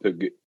here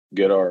to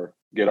get our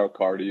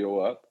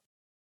cardio up.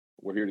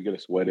 We're here to get a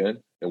sweat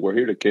in, and we're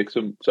here to kick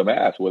some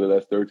ass, whether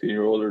that's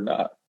 13-year-old or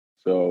not.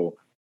 So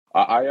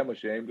I am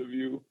ashamed of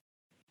you.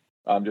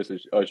 I'm just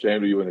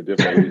ashamed of you in a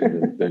different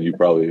reason than you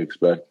probably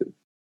expected.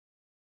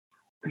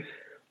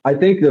 I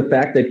think the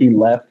fact that he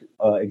left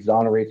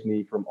exonerates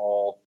me from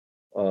all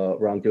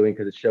wrongdoing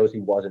because it shows he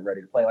wasn't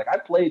ready to play. Like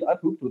I've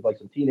hooped with like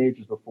some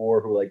teenagers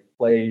before who like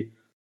play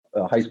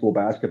high school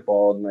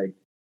basketball, and like,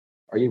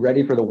 are you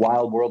ready for the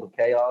wild world of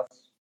chaos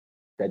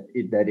that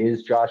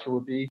is Joshua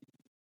B?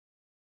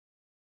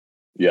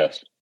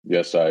 Yes,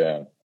 I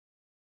am.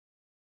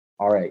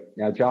 All right,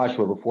 now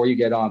Joshua, before you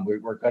get on, we're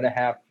going to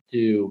have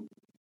to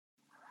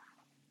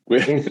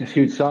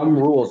institute some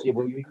rules.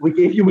 We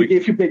gave you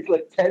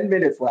like 10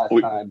 minutes last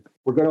time.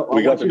 We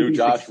got the new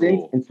Josh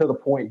rule and to the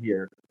point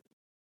here.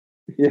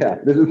 Yeah,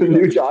 this is the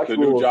new Josh rule.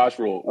 The new Josh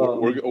rule.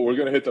 We're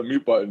gonna hit the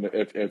mute button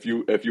if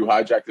you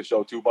hijack the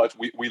show too much.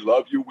 We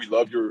love you. We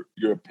love your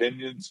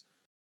opinions,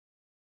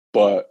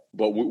 but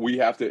we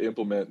have to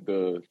implement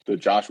the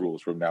Josh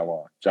rules from now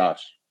on.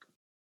 Josh,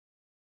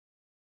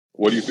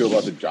 what do you feel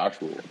about the Josh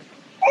rule?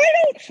 I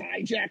don't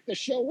hijack the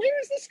show.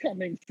 Where is this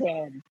coming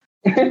from?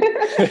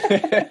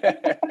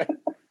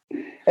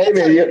 Hey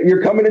man,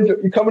 you're coming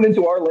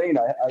into our lane.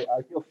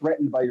 I feel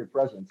threatened by your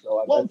presence.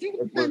 So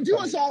do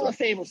us all a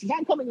favor. Since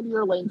I'm coming into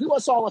your lane, do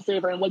us all a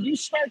favor. And when you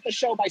start the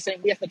show by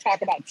saying we have to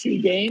talk about 2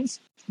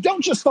 games,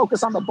 don't just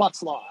focus on the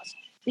Bucks loss,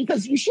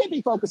 because you should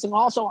be focusing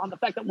also on the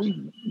fact that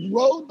we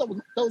rode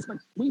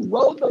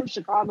those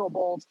Chicago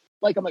Bulls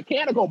like a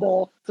mechanical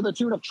bull to the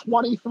tune of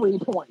 23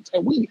 points,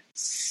 and we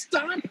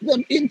stomped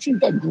them into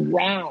the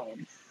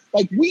ground.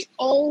 Like, we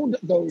owned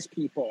those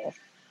people.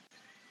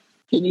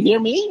 Can you hear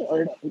me?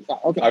 Or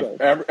okay,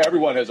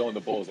 everyone has owned the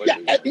Bulls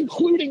lately. Yeah,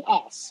 including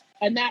us,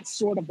 and that's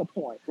sort of the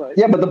point, right?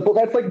 Yeah, but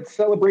that's like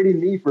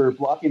celebrating me for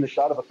blocking the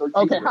shot of a 13.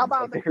 Okay, how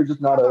about like,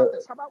 just not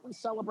this? How about we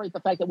celebrate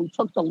the fact that we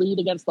took the lead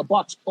against the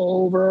Bucks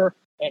over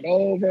and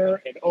over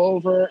and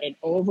over and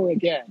over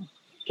again?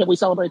 Can we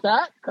celebrate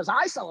that? Because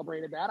I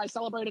celebrated that. I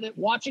celebrated it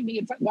watching the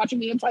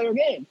entire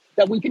game.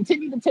 That we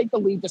continued to take the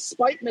lead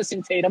despite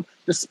missing Tatum,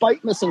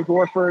 despite missing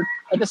Horford,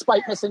 and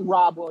despite missing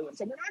Rob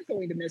Williams. And we're not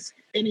going to miss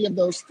any of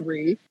those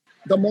three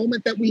the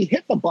moment that we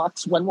hit the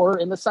Bucks when we're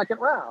in the second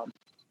round.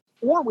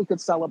 Or we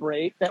could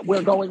celebrate that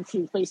we're going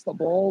to face the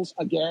Bulls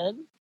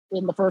again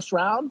in the first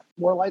round,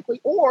 more likely.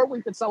 Or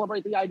we could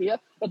celebrate the idea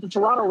that the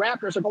Toronto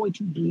Raptors are going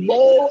to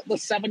blow the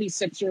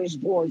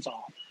 76ers' doors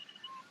off.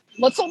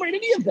 Let's celebrate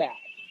any of that.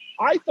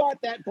 I thought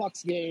that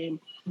Bucks game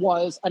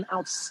was an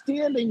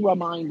outstanding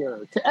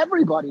reminder to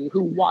everybody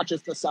who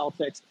watches the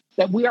Celtics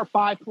that we are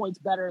 5 points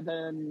better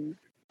than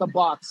the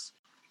Bucks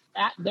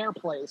at their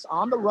place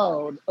on the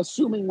road,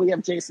 assuming we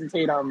have Jason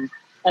Tatum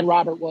and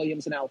Robert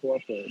Williams and Al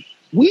Horford.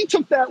 We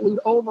took that lead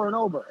over and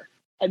over.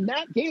 And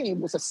that game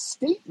was a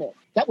statement.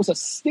 That was a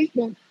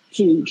statement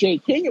to Jay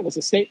King. It was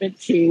a statement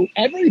to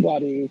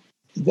everybody.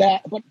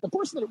 But the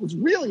person that it was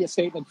really a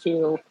statement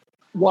to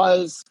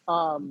was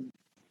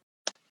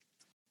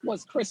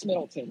Chris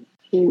Middleton,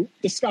 who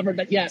discovered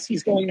that, yes,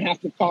 he's going to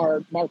have to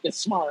guard Marcus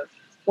Smart,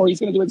 or he's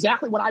going to do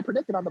exactly what I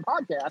predicted on the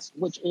podcast,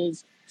 which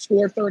is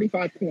score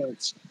 35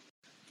 points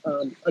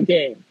a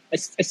game. I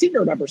seem to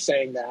remember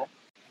saying that.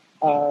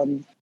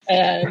 And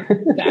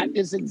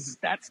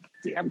that's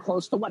damn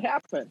close to what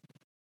happened.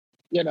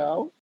 You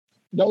know,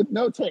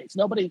 no takes.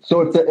 Nobody.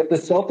 So if the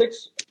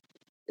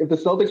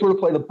Celtics were to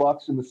play the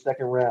Bucks in the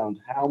second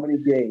round, how many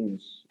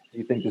games do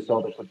you think the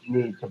Celtics would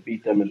need to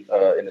beat them in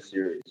a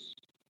series?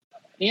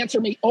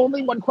 Answer me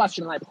only one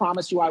question, and I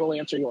promise you I will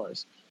answer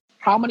yours.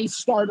 How many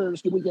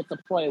starters do we get to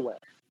play with?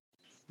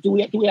 Do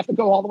we have to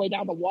go all the way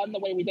down to one the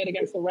way we did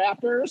against the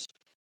Raptors?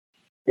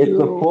 It's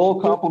the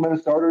full complement of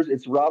starters.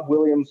 It's Rob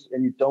Williams,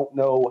 and you don't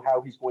know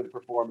how he's going to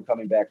perform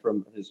coming back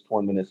from his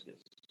torn meniscus.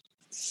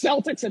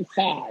 Celtics in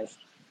 5.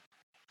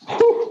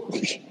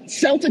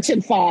 Celtics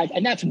in 5,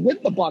 and that's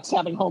with the Bucks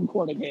having home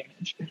court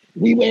advantage.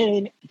 We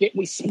win.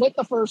 We split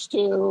the first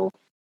two.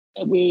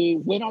 And we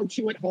win our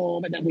 2 at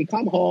home, and then we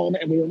come home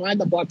and we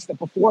remind the Bucks that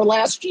before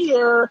last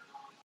year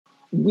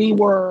we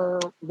were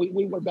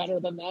better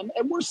than them,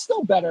 and we're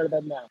still better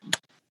than them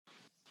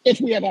if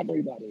we have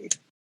everybody.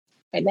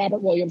 And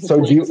Robert Williams.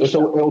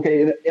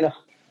 Okay,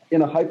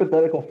 in a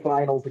hypothetical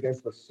finals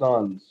against the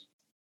Suns,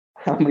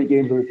 how many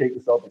games would it take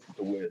the Celtics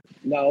to win?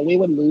 No, we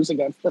would lose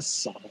against the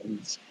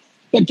Suns.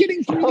 But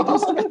getting through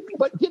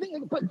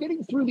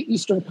getting through the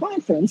Eastern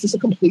Conference is a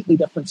completely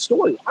different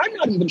story. I'm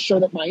not even sure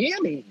that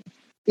Miami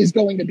is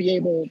going to be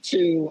able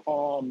to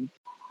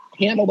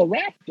handle the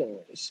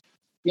Raptors.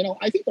 You know,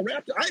 I think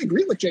I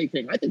agree with Jay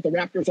King. I think the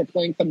Raptors are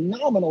playing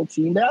phenomenal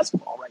team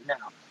basketball right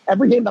now.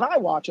 Every game that I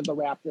watch of the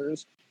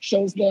Raptors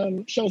shows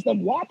them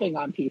whopping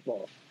on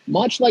people,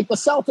 much like the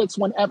Celtics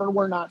whenever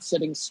we're not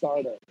sitting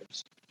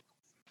starters.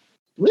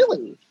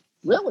 Really.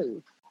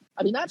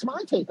 I mean, that's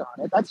my take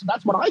on it. That's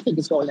what I think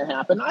is going to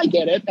happen. I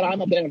get it, and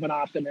I'm a bit of an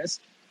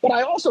optimist. But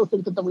I also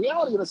think that the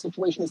reality of the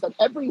situation is that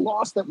every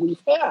loss that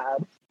we've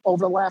had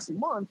over the last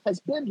month has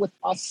been with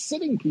us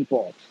sitting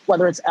people,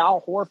 whether it's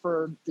Al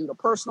Horford due to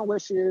personal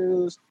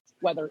issues,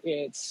 whether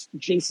it's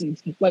Jason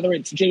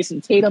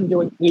Tatum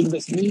doing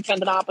this knee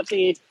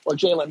tendinopathy, or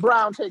Jaylen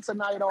Brown takes a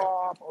night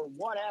off, or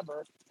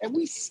whatever. And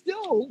we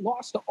still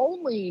lost to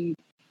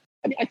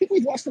I think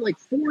we've lost to like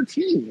 4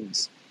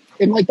 teams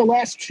in like the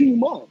last 2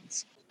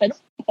 months. And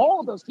all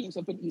of those teams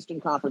have been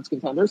Eastern Conference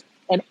contenders,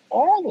 and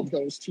all of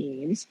those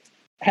teams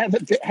have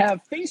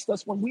faced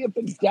us when we have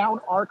been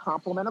down our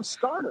complement of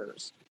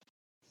starters.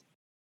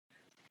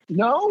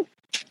 No?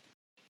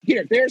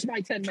 Here, there's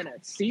my 10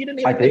 minutes. See you in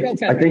the I think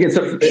it's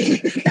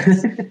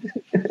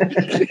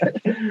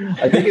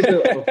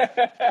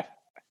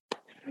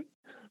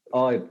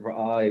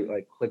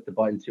I clicked the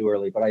button too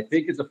early, but I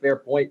think it's a fair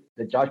point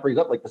that Josh brings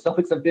up. Like, the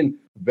Celtics have been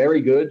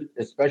very good,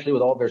 especially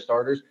with all of their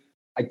starters.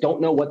 I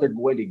don't know what they're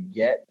going to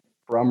get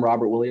from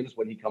Robert Williams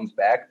when he comes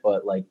back,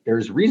 but like,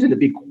 there's reason to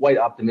be quite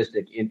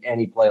optimistic in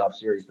any playoff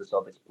series the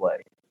Celtics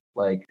play.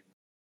 Like,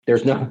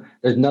 there's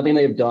nothing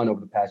they've done over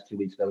the past 2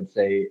 weeks that would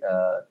say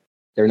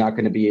they're not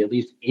going to be at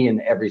least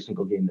in every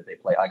single game that they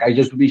play. Like, I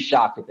just would be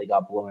shocked if they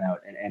got blown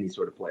out in any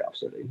sort of playoff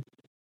setting.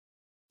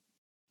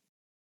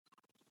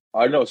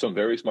 I know some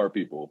very smart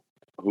people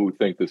who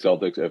think the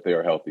Celtics, if they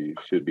are healthy,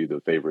 should be the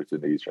favorites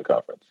in the Eastern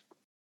Conference.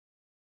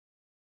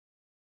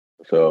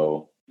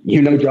 So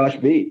you know Josh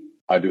B.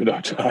 I do know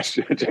Josh.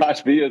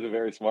 Josh B is a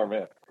very smart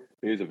man.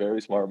 He's a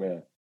very smart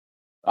man.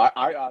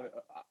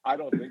 I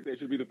don't think they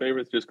should be the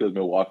favorites just because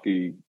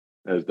Milwaukee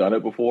has done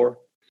it before,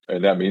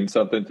 and that means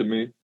something to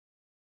me.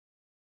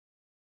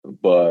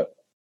 But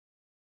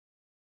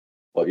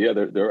yeah,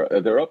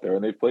 they're up there,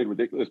 and they've played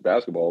ridiculous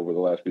basketball over the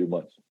last few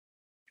months.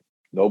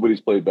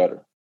 Nobody's played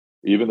better,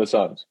 even the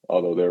Suns,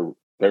 although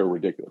they're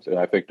ridiculous. And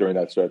I think during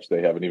that stretch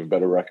they have an even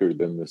better record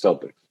than the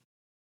Celtics.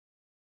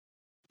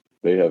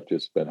 They have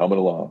just been humming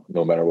along,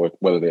 no matter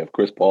whether they have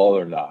Chris Paul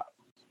or not.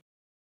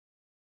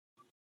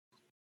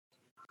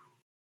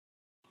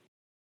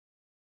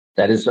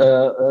 That is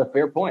a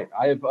fair point.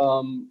 I've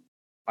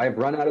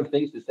run out of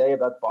things to say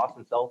about the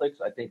Boston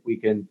Celtics. I think we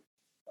can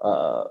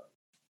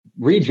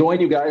rejoin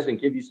you guys and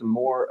give you some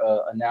more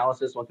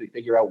analysis once we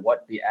figure out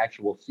what the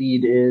actual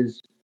seed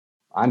is.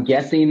 I'm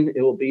guessing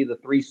it will be the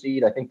 3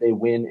 seed. I think they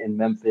win in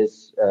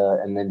Memphis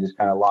and then just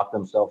kind of lock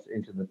themselves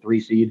into the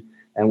 3 seed.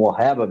 And we'll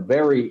have a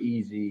very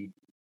easy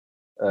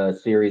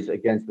series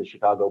against the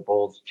Chicago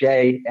Bulls.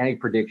 Jay, any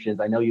predictions?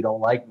 I know you don't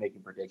like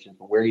making predictions,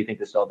 but where do you think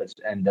the Celtics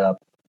end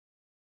up?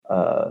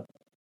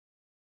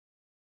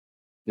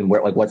 And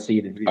where, like, what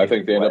seed? I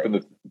think they end up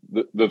in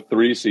the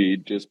 3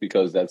 seed just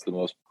because that's the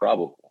most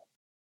probable.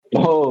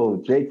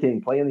 Oh, Jay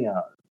King playing the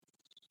odds.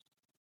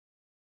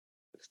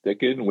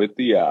 Sticking with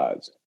the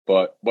odds.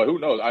 But who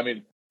knows? I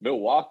mean,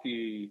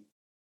 Milwaukee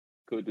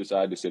could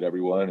decide to sit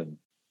everyone, and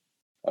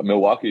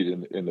Milwaukee's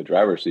in the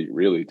driver's seat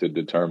really to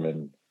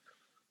determine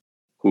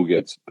who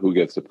gets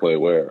to play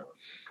where.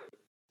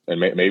 And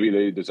maybe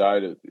they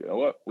decided, you know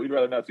what, we'd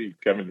rather not see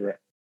Kevin Durant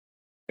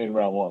in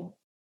round 1.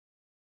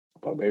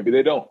 But maybe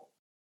they don't.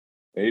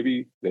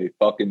 Maybe they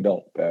fucking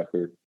don't,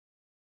 Packer.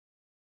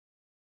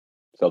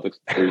 Celtics.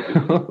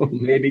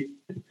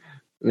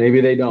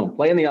 Maybe they don't.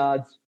 Playing the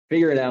odds,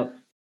 figure it out.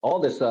 All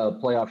this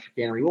playoff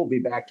chicanery. We'll be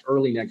back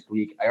early next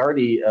week. I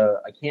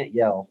can't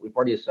yell. We've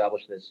already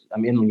established this.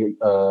 I'm in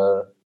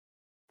the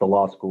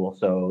law school.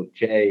 So,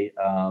 Jay,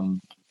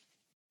 I'm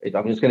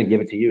just going to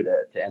give it to you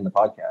to end the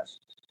podcast.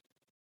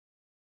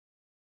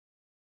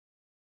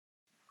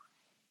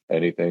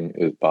 Anything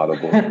is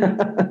possible.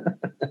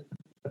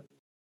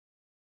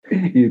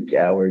 You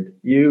coward.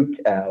 You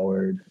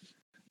coward.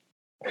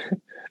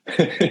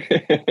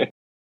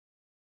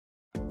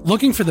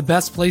 Looking for the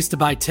best place to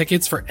buy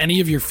tickets for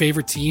any of your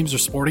favorite teams or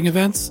sporting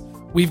events?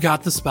 We've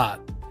got the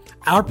spot.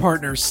 Our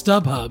partner,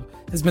 StubHub,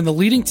 has been the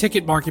leading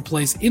ticket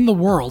marketplace in the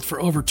world for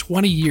over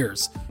 20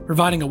 years,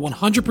 providing a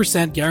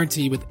 100%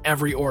 guarantee with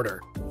every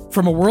order.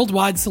 From a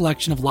worldwide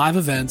selection of live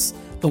events,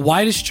 the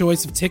widest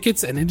choice of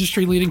tickets, and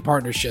industry-leading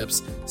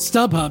partnerships,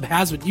 StubHub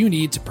has what you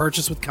need to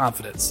purchase with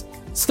confidence.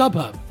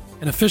 StubHub,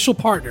 an official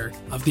partner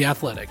of The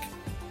Athletic.